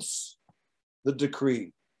renounce the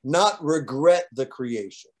decree, not regret the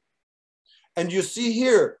creation. And you see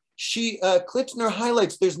here, Klitzner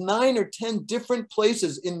highlights there's 9 or 10 different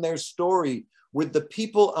places in their story with the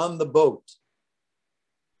people on the boat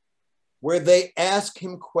where they ask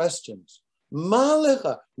him questions.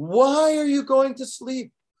 Malecha, why are you going to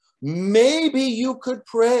sleep? Maybe you could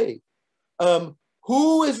pray.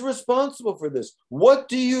 Who is responsible for this? What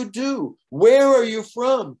do you do? Where are you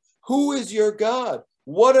from? Who is your God?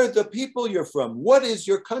 What are the people you're from? What is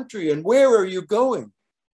your country and where are you going?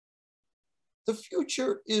 The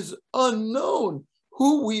future is unknown.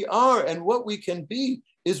 Who we are and what we can be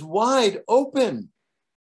is wide open.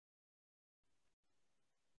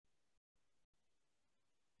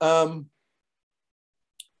 And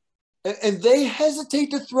they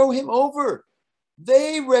hesitate to throw him over.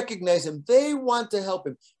 They recognize him. They want to help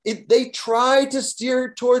him. They try to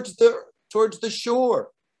steer towards the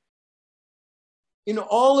shore. In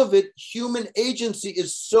all of it, human agency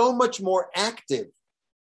is so much more active.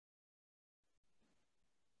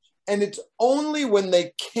 And it's only when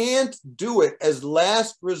they can't do it as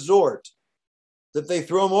last resort that they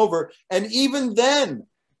throw him over. And even then,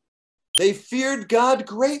 they feared God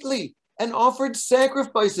greatly and offered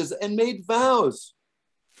sacrifices and made vows.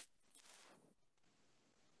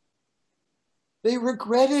 They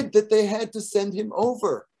regretted that they had to send him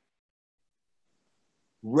over.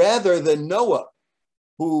 Rather than Noah,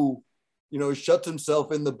 who, shuts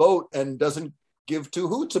himself in the boat and doesn't give 2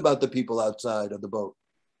 hoots about the people outside of the boat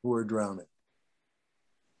who are drowning.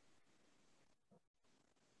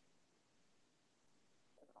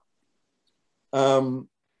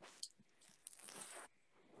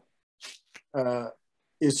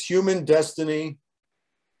 Is human destiny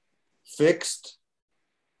fixed?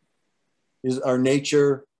 Is our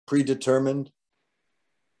nature predetermined?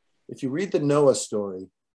 If you read the Noah story,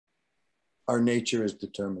 our nature is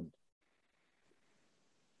determined.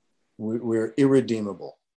 We're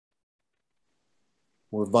irredeemable.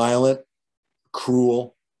 We're violent,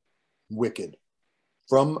 cruel, wicked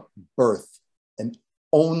from birth and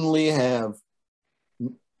only have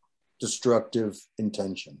destructive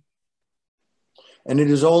intention. And it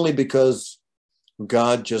is only because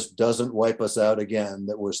God just doesn't wipe us out again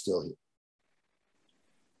that we're still here.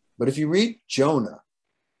 But if you read Jonah,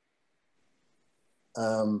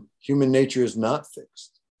 human nature is not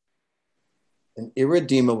fixed. An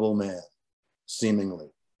irredeemable man, seemingly.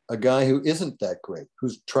 A guy who isn't that great,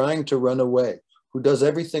 who's trying to run away, who does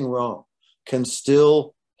everything wrong, can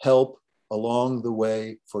still help along the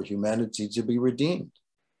way for humanity to be redeemed,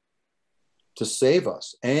 to save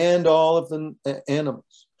us and all of the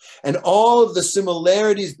animals. And all of the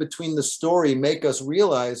similarities between the story make us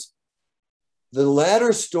realize the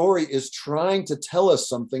latter story is trying to tell us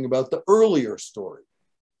something about the earlier story.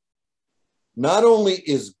 Not only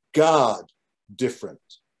is God different,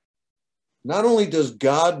 not only does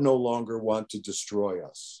God no longer want to destroy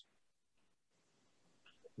us,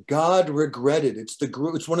 God regretted. It's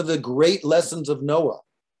one of the great lessons of Noah,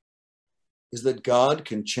 is that God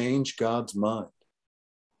can change God's mind.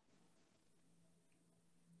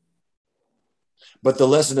 But the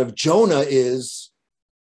lesson of Jonah is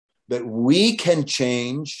that we can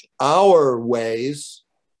change our ways,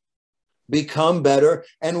 become better,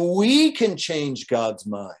 and we can change God's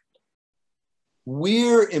mind.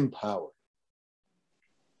 We're empowered.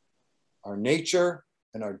 Our nature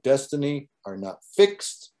and our destiny are not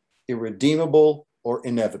fixed, irredeemable, or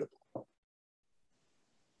inevitable.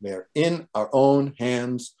 They're in our own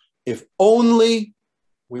hands, if only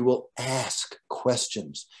we will ask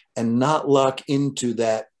questions and not lock into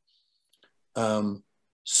that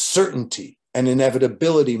certainty and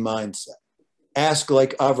inevitability mindset. Ask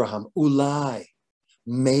like Abraham, ulai,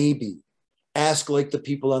 maybe. Ask like the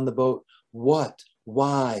people on the boat, what,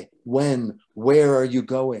 why, when, where are you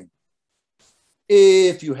going?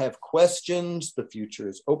 If you have questions, the future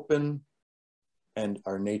is open and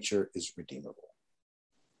our nature is redeemable.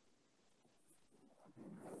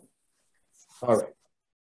 All right.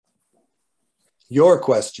 Your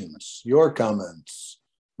questions, your comments,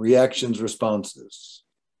 reactions, responses.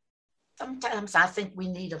 Sometimes I think we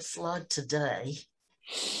need a flood today.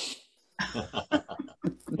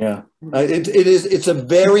 Yeah, it's a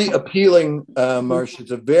very appealing, Marcia.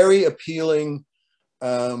 It's a very appealing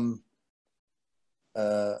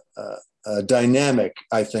dynamic,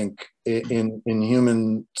 I think, in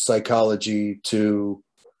human psychology, to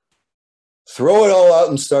throw it all out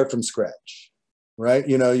and start from scratch, right?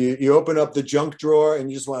 You know, you open up the junk drawer and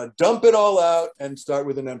you just want to dump it all out and start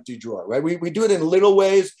with an empty drawer, right? We do it in little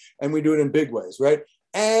ways and we do it in big ways, right?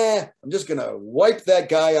 I'm just gonna wipe that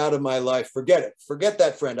guy out of my life. Forget it. Forget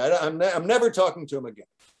that friend. I'm never talking to him again,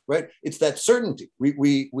 right? It's that certainty.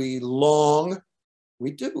 We long.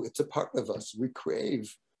 We do. It's a part of us. We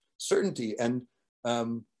crave certainty, and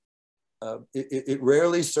it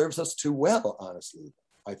rarely serves us too well, honestly.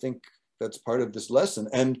 I think that's part of this lesson.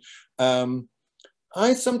 And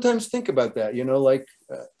I sometimes think about that, you know, like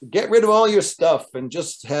get rid of all your stuff and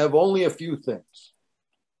just have only a few things.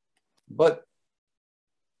 But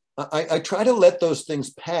I try to let those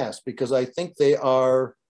things pass because I think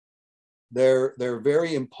they're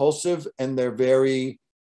very impulsive and they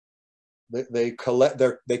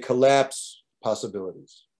collapse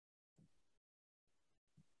possibilities.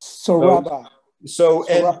 Rabbi.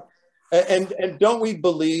 And don't we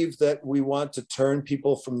believe that we want to turn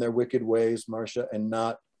people from their wicked ways, Marcia, and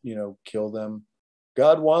not, you know, kill them?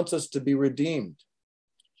 God wants us to be redeemed.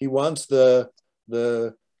 He wants the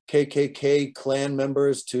KKK clan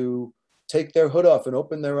members to take their hood off and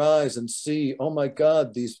open their eyes and see, oh my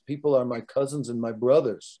God, these people are my cousins and my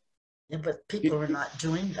brothers. Yeah, but people are not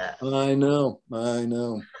doing that. I know.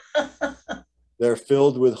 They're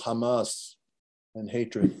filled with Hamas and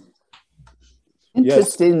hatred.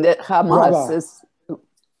 Interesting that Hamas is.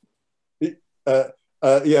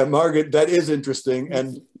 Yeah, Margaret, that is interesting,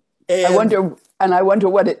 and I wonder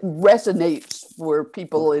what it resonates for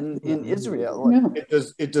people in Israel. Yeah.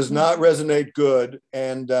 It does not resonate good,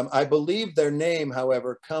 and I believe their name,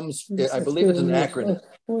 however, comes. I believe it's an acronym,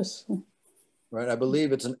 right? I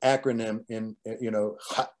believe it's an acronym in, you know,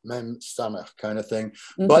 Chat Mem Samach kind of thing.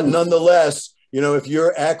 But nonetheless, you know, if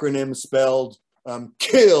your acronym spelled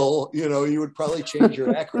kill, you know, you would probably change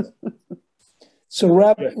your acronym. So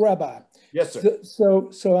Rabbi. Yes, sir. So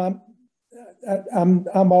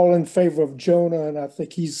I'm all in favor of Jonah, and I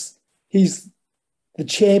think he's the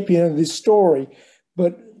champion of this story.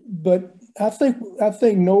 But I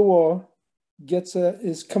think Noah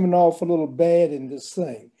is coming off a little bad in this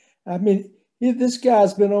thing. I mean, this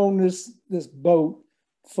guy's been on this boat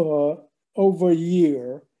for over a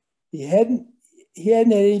year. He hadn't had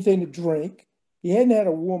anything to drink. He hadn't had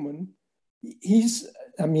a woman. He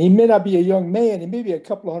may not be a young man. He may be a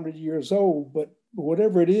couple of 100 years old, but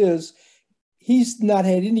whatever it is, he's not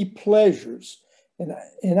had any pleasures.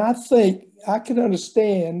 And I think I can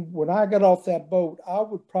understand when I got off that boat, I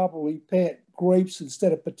would probably plant grapes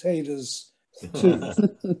instead of potatoes too.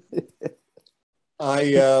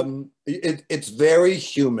 It's very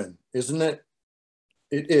human, isn't it?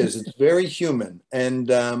 It is. It's very human. And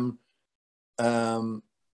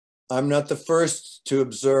I'm not the first to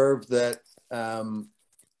observe that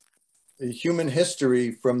human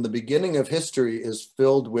history, from the beginning of history, is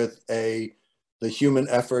filled with the human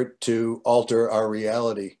effort to alter our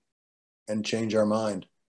reality and change our mind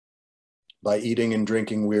by eating and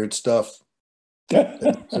drinking weird stuff.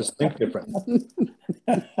 Just think different.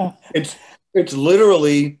 It's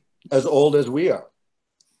literally as old as we are.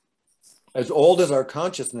 As old as our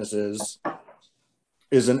consciousness is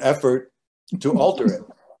an effort to alter it.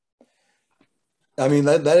 I mean,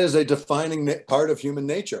 that is a defining part of human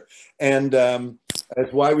nature. And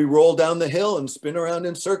that's why we roll down the hill and spin around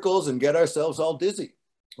in circles and get ourselves all dizzy,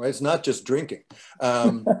 right? It's not just drinking.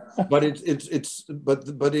 But it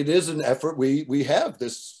is an effort. We have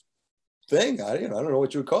this thing. I don't know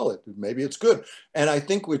what you would call it. Maybe it's good. And I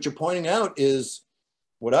think what you're pointing out is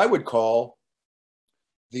what I would call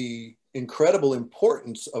the incredible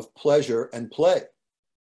importance of pleasure and play.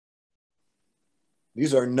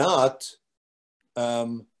 These are not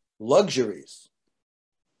luxuries.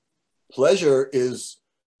 Pleasure is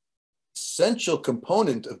essential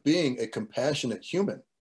component of being a compassionate human.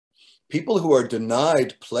 People who are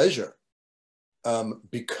denied pleasure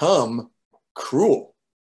become cruel.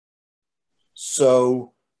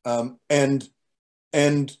 So and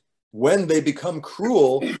when they become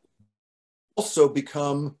cruel, also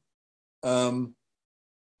become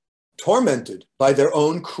tormented by their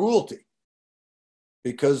own cruelty.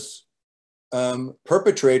 because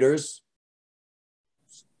perpetrators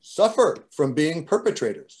suffer from being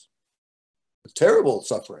perpetrators. Terrible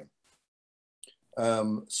suffering.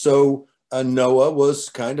 So Noah was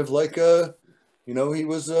kind of like he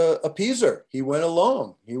was a appeaser. He went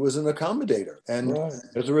along. He was an accommodator. And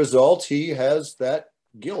as a result, he has that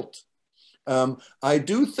guilt. I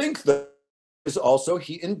do think that is also,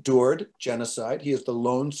 he endured genocide. He is the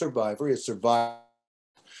lone survivor. He has survived.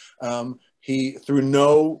 He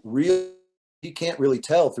can't really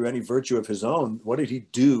tell through any virtue of his own, what did he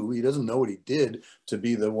do? He doesn't know what he did to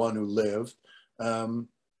be the one who lived. And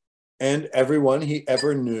everyone he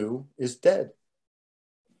ever knew is dead.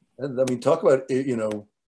 And, I mean, talk about,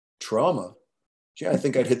 trauma. Gee, I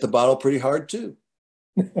think I'd hit the bottle pretty hard too.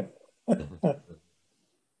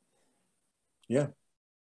 Yeah.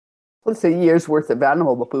 Plus a year's worth of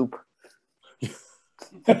animal poop.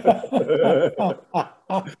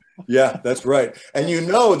 Yeah, that's right. And you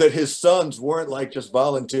know that his sons weren't like just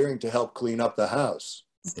volunteering to help clean up the house.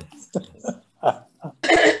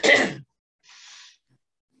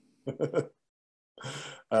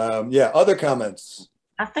 Yeah, other comments?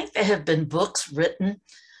 I think there have been books written,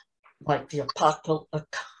 like the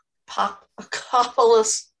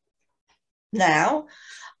Apocalypse Now,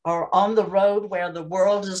 or On the Road, where the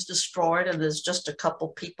world is destroyed and there's just a couple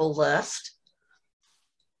people left.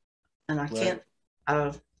 And I can't,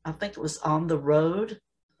 I think it was On the Road,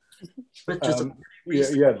 which is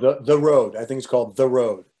the Road. I think it's called The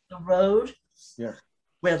Road. The Road. Yeah.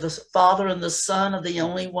 Where the father and the son are the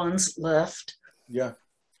only ones left. Yeah.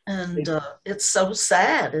 And it's so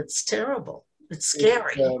sad. It's terrible. It's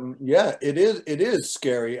scary. Yeah, it is. It is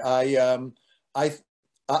scary. I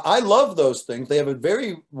love those things. They have a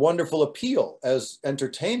very wonderful appeal as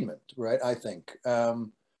entertainment, right? I think,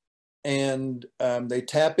 and they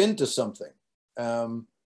tap into something. But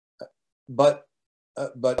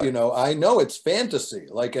I know it's fantasy.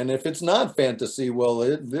 Like, and if it's not fantasy, well,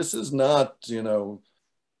 this is not.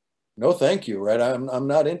 No, thank you. Right? I'm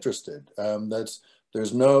not interested. That's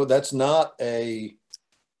not a.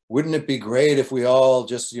 Wouldn't it be great if we all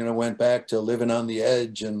just went back to living on the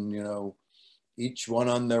edge and each one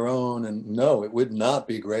on their own? And no, it would not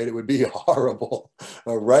be great. It would be horrible.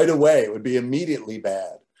 Right away, it would be immediately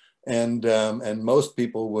bad, and most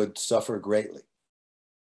people would suffer greatly.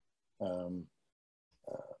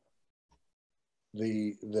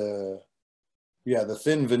 The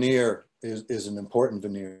thin veneer is an important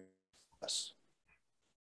veneer. Yes.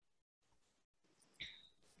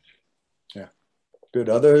 Yeah. Good.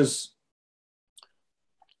 Others.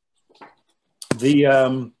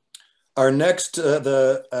 Our next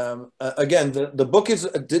again the book is.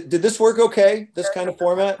 Did this work okay? This kind of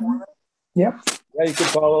format? Yep. Yeah, you could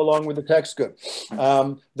follow along with the text. Good.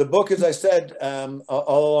 The book, as I said,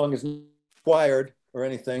 all along is not required or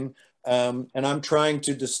anything, and I'm trying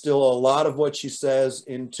to distill a lot of what she says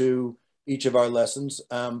into each of our lessons.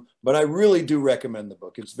 But I really do recommend the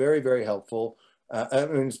book. It's very, very helpful.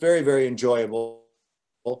 It's very, very enjoyable.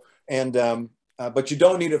 And but you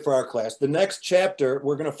don't need it for our class. The next chapter,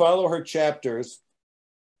 we're going to follow her chapters.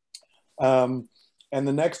 And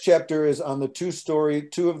the next chapter is on the two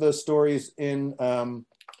of the stories in one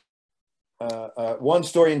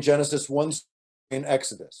story in Genesis, one story in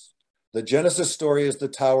Exodus. The Genesis story is the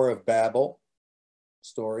Tower of Babel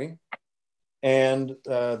story. And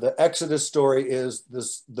the Exodus story is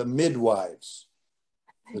the midwives,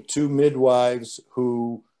 the two midwives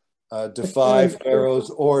who defy Pharaoh's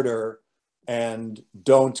order and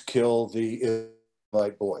don't kill the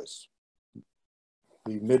Israelite boys.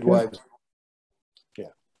 The midwives.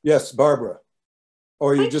 Yeah. Yes, Barbara.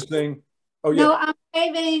 Or are you just saying? Oh, yeah. No, I'm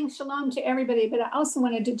giving shalom to everybody, but I also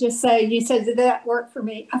wanted to just say, you said, did that work for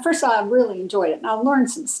me? First of all, I really enjoyed it, and I learned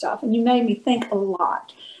some stuff, and you made me think a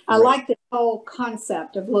lot. I like the whole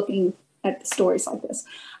concept of looking at the stories like this.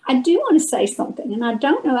 I do want to say something, and I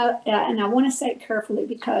don't know, and I want to say it carefully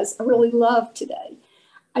because I really love today.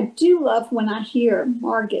 I do love when I hear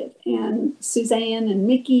Margaret and Suzanne and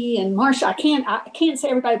Mickey and Marsha. I can't say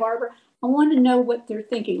everybody, Barbara. I want to know what they're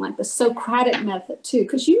thinking, like the Socratic method too,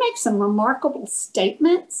 because you make some remarkable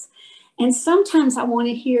statements. And sometimes I want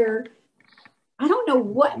to hear, I don't know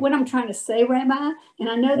what I'm trying to say, Rabbi. And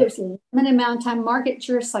I know there's a limited amount of time. Margaret,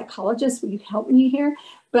 you're a psychologist. Will you help me here?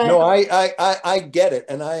 But no, I get it.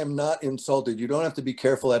 And I am not insulted. You don't have to be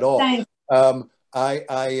careful at all.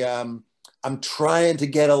 I'm trying to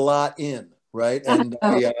get a lot in. Right. And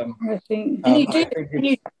you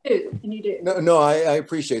do. No, I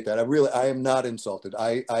appreciate that. I am not insulted.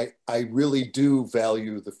 I really do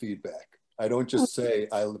value the feedback. I don't just say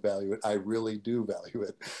I value it. I really do value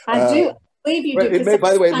it. I do. believe you do.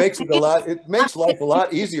 By the way, it makes life a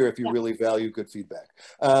lot easier if you really value good feedback.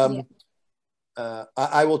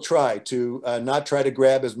 I will try to not try to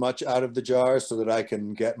grab as much out of the jar so that I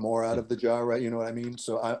can get more out of the jar, right? You know what I mean?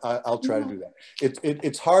 So I'll try to do that.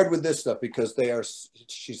 It's hard with this stuff because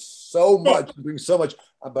she's so much, brings so much,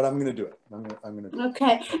 but I'm going to do it. I'm going to do it.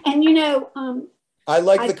 Okay. And you know, I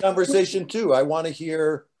like the conversation too. I want to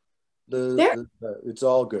hear it's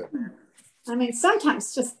all good. I mean,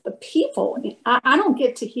 sometimes just the people, I don't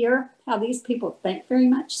get to hear how these people think very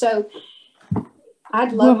much. So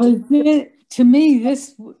I'd love to me,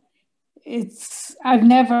 I've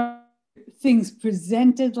never things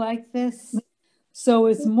presented like this. So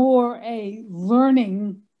it's more a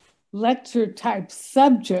learning lecture type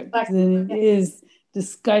subject than it is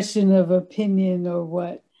discussion of opinion or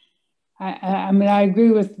what. I mean, I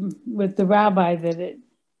agree with the rabbi that it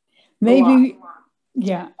maybe,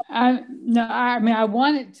 yeah. I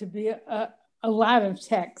want it to be a lot of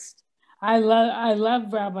text. I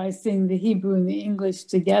love Rabbi seeing the Hebrew and the English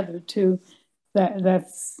together too.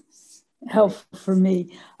 That's helpful for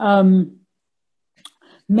me.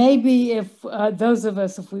 Maybe if those of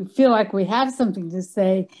us, if we feel like we have something to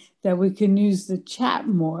say, that we can use the chat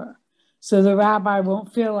more, so the rabbi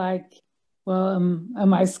won't feel like, well,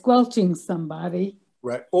 am I squelching somebody?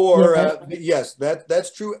 Right. Or yes,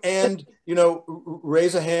 that's true. And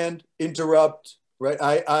raise a hand, interrupt. Right.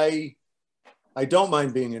 I don't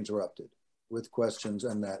mind being interrupted with questions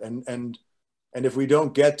and that. And if we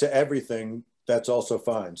don't get to everything, that's also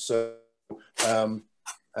fine. So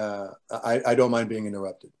I don't mind being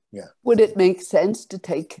interrupted. Yeah. Would it make sense to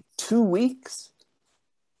take 2 weeks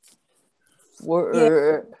for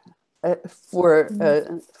a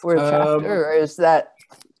chapter, or is that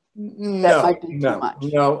might be too much?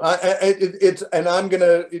 No.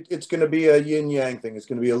 It's gonna be a yin yang thing. It's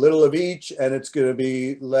gonna be a little of each, and it's gonna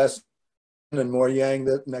be less and more yang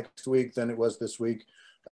that next week than it was this week.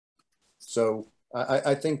 So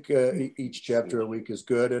I think each chapter a week is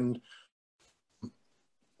good, and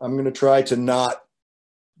I'm going to try to not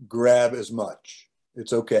grab as much.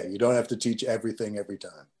 It's okay. You don't have to teach everything every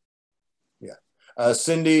time. Yeah.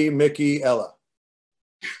 Cindy, Mickey, Ella.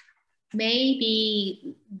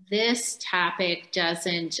 Maybe this topic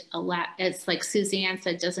doesn't allow, it's like Suzanne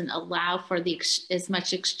said, doesn't allow for as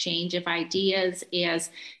much exchange of ideas as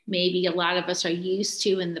maybe a lot of us are used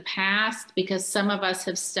to in the past, because some of us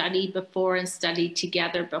have studied before and studied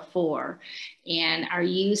together before and are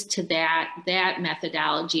used to that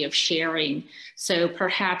methodology of sharing. So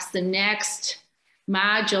perhaps the next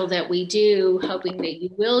module that we do, hoping that you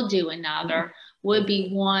will do another, would be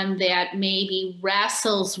one that maybe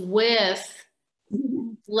wrestles with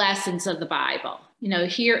lessons of the Bible.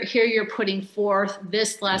 Here you're putting forth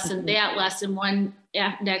this lesson, that lesson, one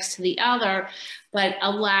next to the other, but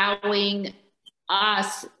allowing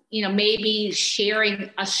us, maybe sharing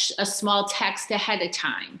a small text ahead of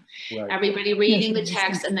time. Right. Everybody reading the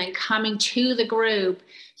text and then coming to the group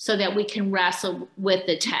so that we can wrestle with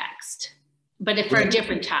the text, but for a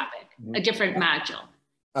different topic, a different module.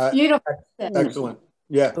 Excellent.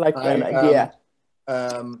 Yeah, I like that idea.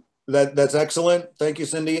 That's excellent. Thank you,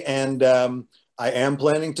 Cindy. And I am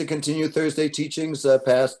planning to continue Thursday teachings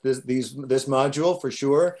past this module for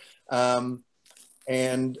sure.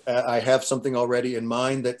 And I have something already in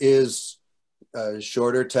mind that is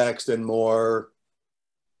shorter text and more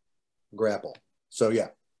grapple. So yeah,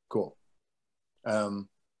 cool. And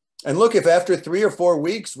look, if after 3 or 4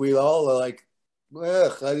 weeks we all are like,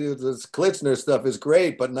 this Klitzner stuff is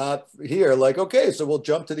great, but not here. Like, okay, so we'll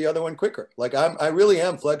jump to the other one quicker. Like, I really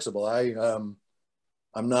am flexible. I'm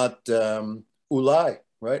not Ulai,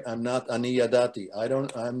 right? I'm not Ani Yadati.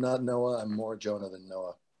 I'm not Noah. I'm more Jonah than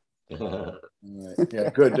Noah. Right. Yeah,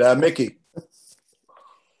 good. Mickey.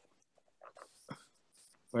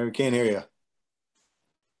 We can't hear you.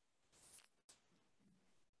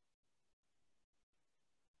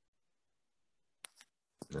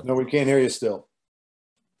 No, we can't hear you still.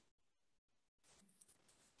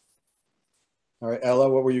 All right, Ella,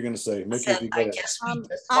 what were you going to say? Mickey, I guess we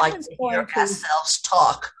just like to hear ourselves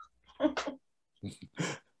talk.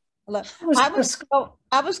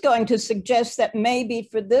 I was going to suggest that maybe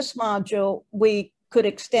for this module, we could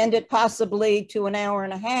extend it possibly to an hour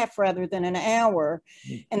and a half rather than an hour.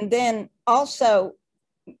 And then also,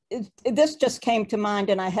 this just came to mind,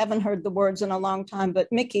 and I haven't heard the words in a long time,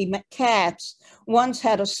 but Mickey Katz once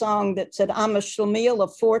had a song that said, "I'm a shlemiel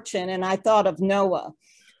of fortune," and I thought of Noah.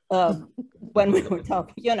 When we were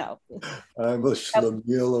talking, I'm a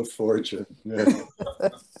shlemiel of fortune. Yeah.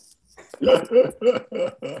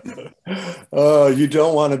 Oh, you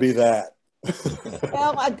don't want to be that.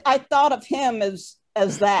 Well, I thought of him as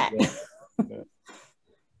that.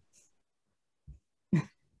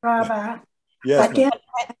 Rabbi. Yes.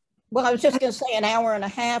 Well, I was just going to say an hour and a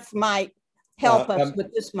half might help us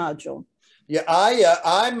with this module. Yeah,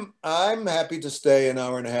 I'm happy to stay an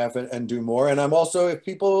hour and a half and do more. And I'm also, if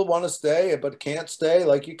people want to stay but can't stay,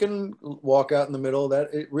 like you can walk out in the middle.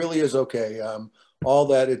 That it really is okay. All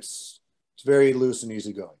that it's very loose and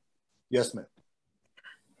easygoing. Yes, ma'am.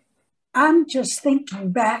 I'm just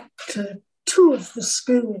thinking back to two of the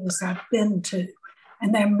schools I've been to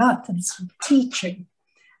and their methods of teaching.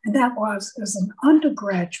 And that was as an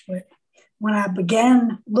undergraduate when I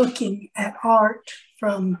began looking at art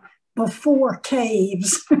from before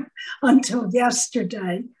caves until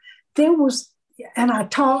yesterday. There was, and I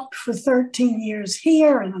taught for 13 years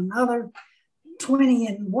here and another 20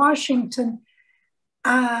 in Washington.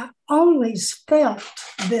 I always felt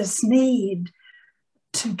this need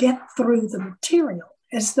to get through the material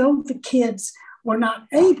as though the kids were not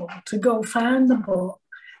able to go find the book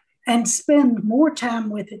and spend more time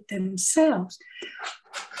with it themselves.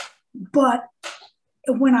 But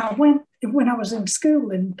when I was in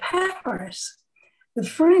school in Paris, the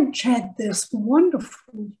French had this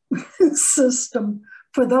wonderful system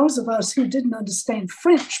for those of us who didn't understand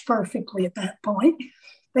French perfectly at that point.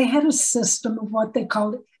 They had a system of what they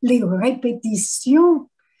called les répétitions.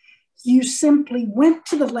 You simply went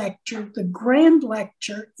to the lecture, the grand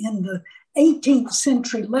lecture in the 18th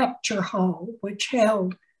century lecture hall, which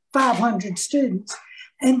held 500 students,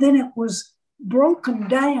 and then it was broken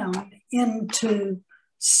down into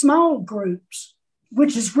small groups,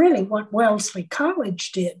 which is really what Wellesley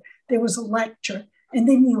College did. There was a lecture, and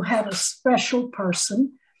then you had a special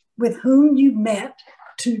person with whom you met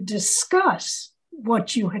to discuss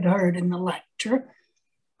what you had heard in the lecture.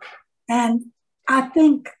 And I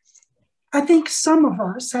think some of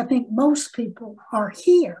us, I think most people are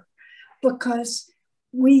here because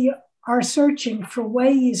we are searching for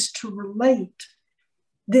ways to relate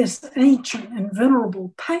this ancient and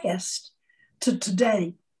venerable past to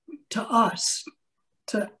today, to us,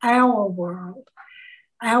 to our world,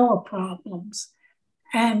 our problems.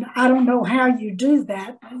 And I don't know how you do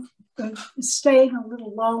that. Staying a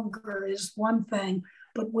little longer is one thing,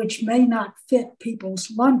 but which may not fit people's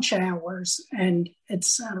lunch hours and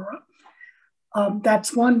etc.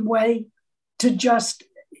 That's one way to just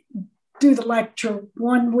do the lecture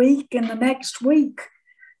 1 week and the next week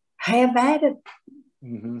have at it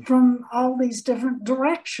from all these different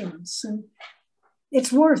directions. And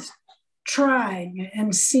it's worth trying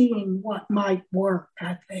and seeing what might work,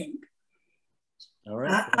 I think. All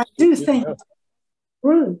right. I do think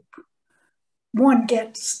group one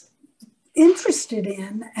gets interested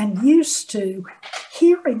in and used to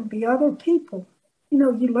hearing the other people. You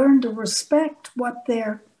know, you learn to respect what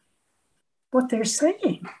they're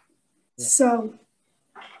saying. Yeah. So,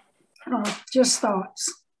 just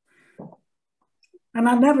thoughts. And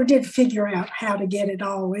I never did figure out how to get it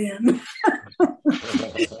all in.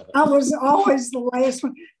 I was always the last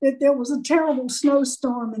one. There was a terrible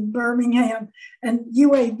snowstorm in Birmingham and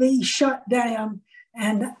UAB shut down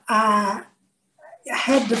and I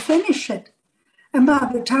had to finish it. And by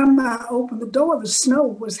the time I opened the door, the snow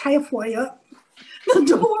was halfway up the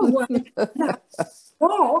doorway. I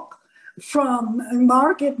walk from,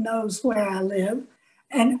 Margaret knows where I live,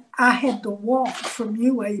 and I had to walk from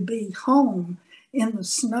UAB home in the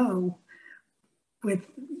snow with,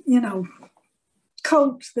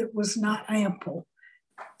 coat that was not ample.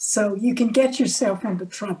 So you can get yourself into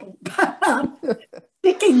trouble by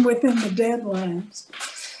sticking within the deadlines.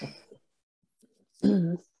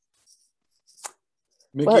 Mickey,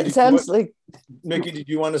 well, it sounds like... Mickey, did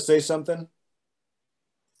you want to say something?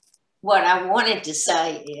 What I wanted to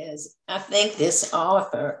say is, I think this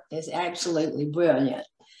author is absolutely brilliant.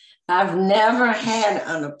 I've never had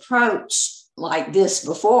an approach like this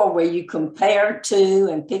before where you compare two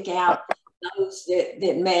and pick out those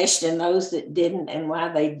that meshed and those that didn't and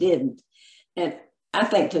why they didn't. And I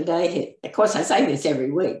think today, of course I say this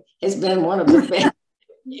every week, has been one of the best.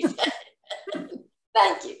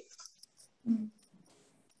 Thank you.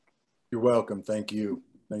 You're welcome. Thank you.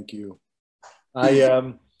 Thank you. I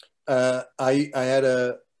had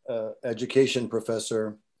a education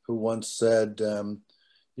professor who once said,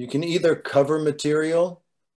 you can either cover material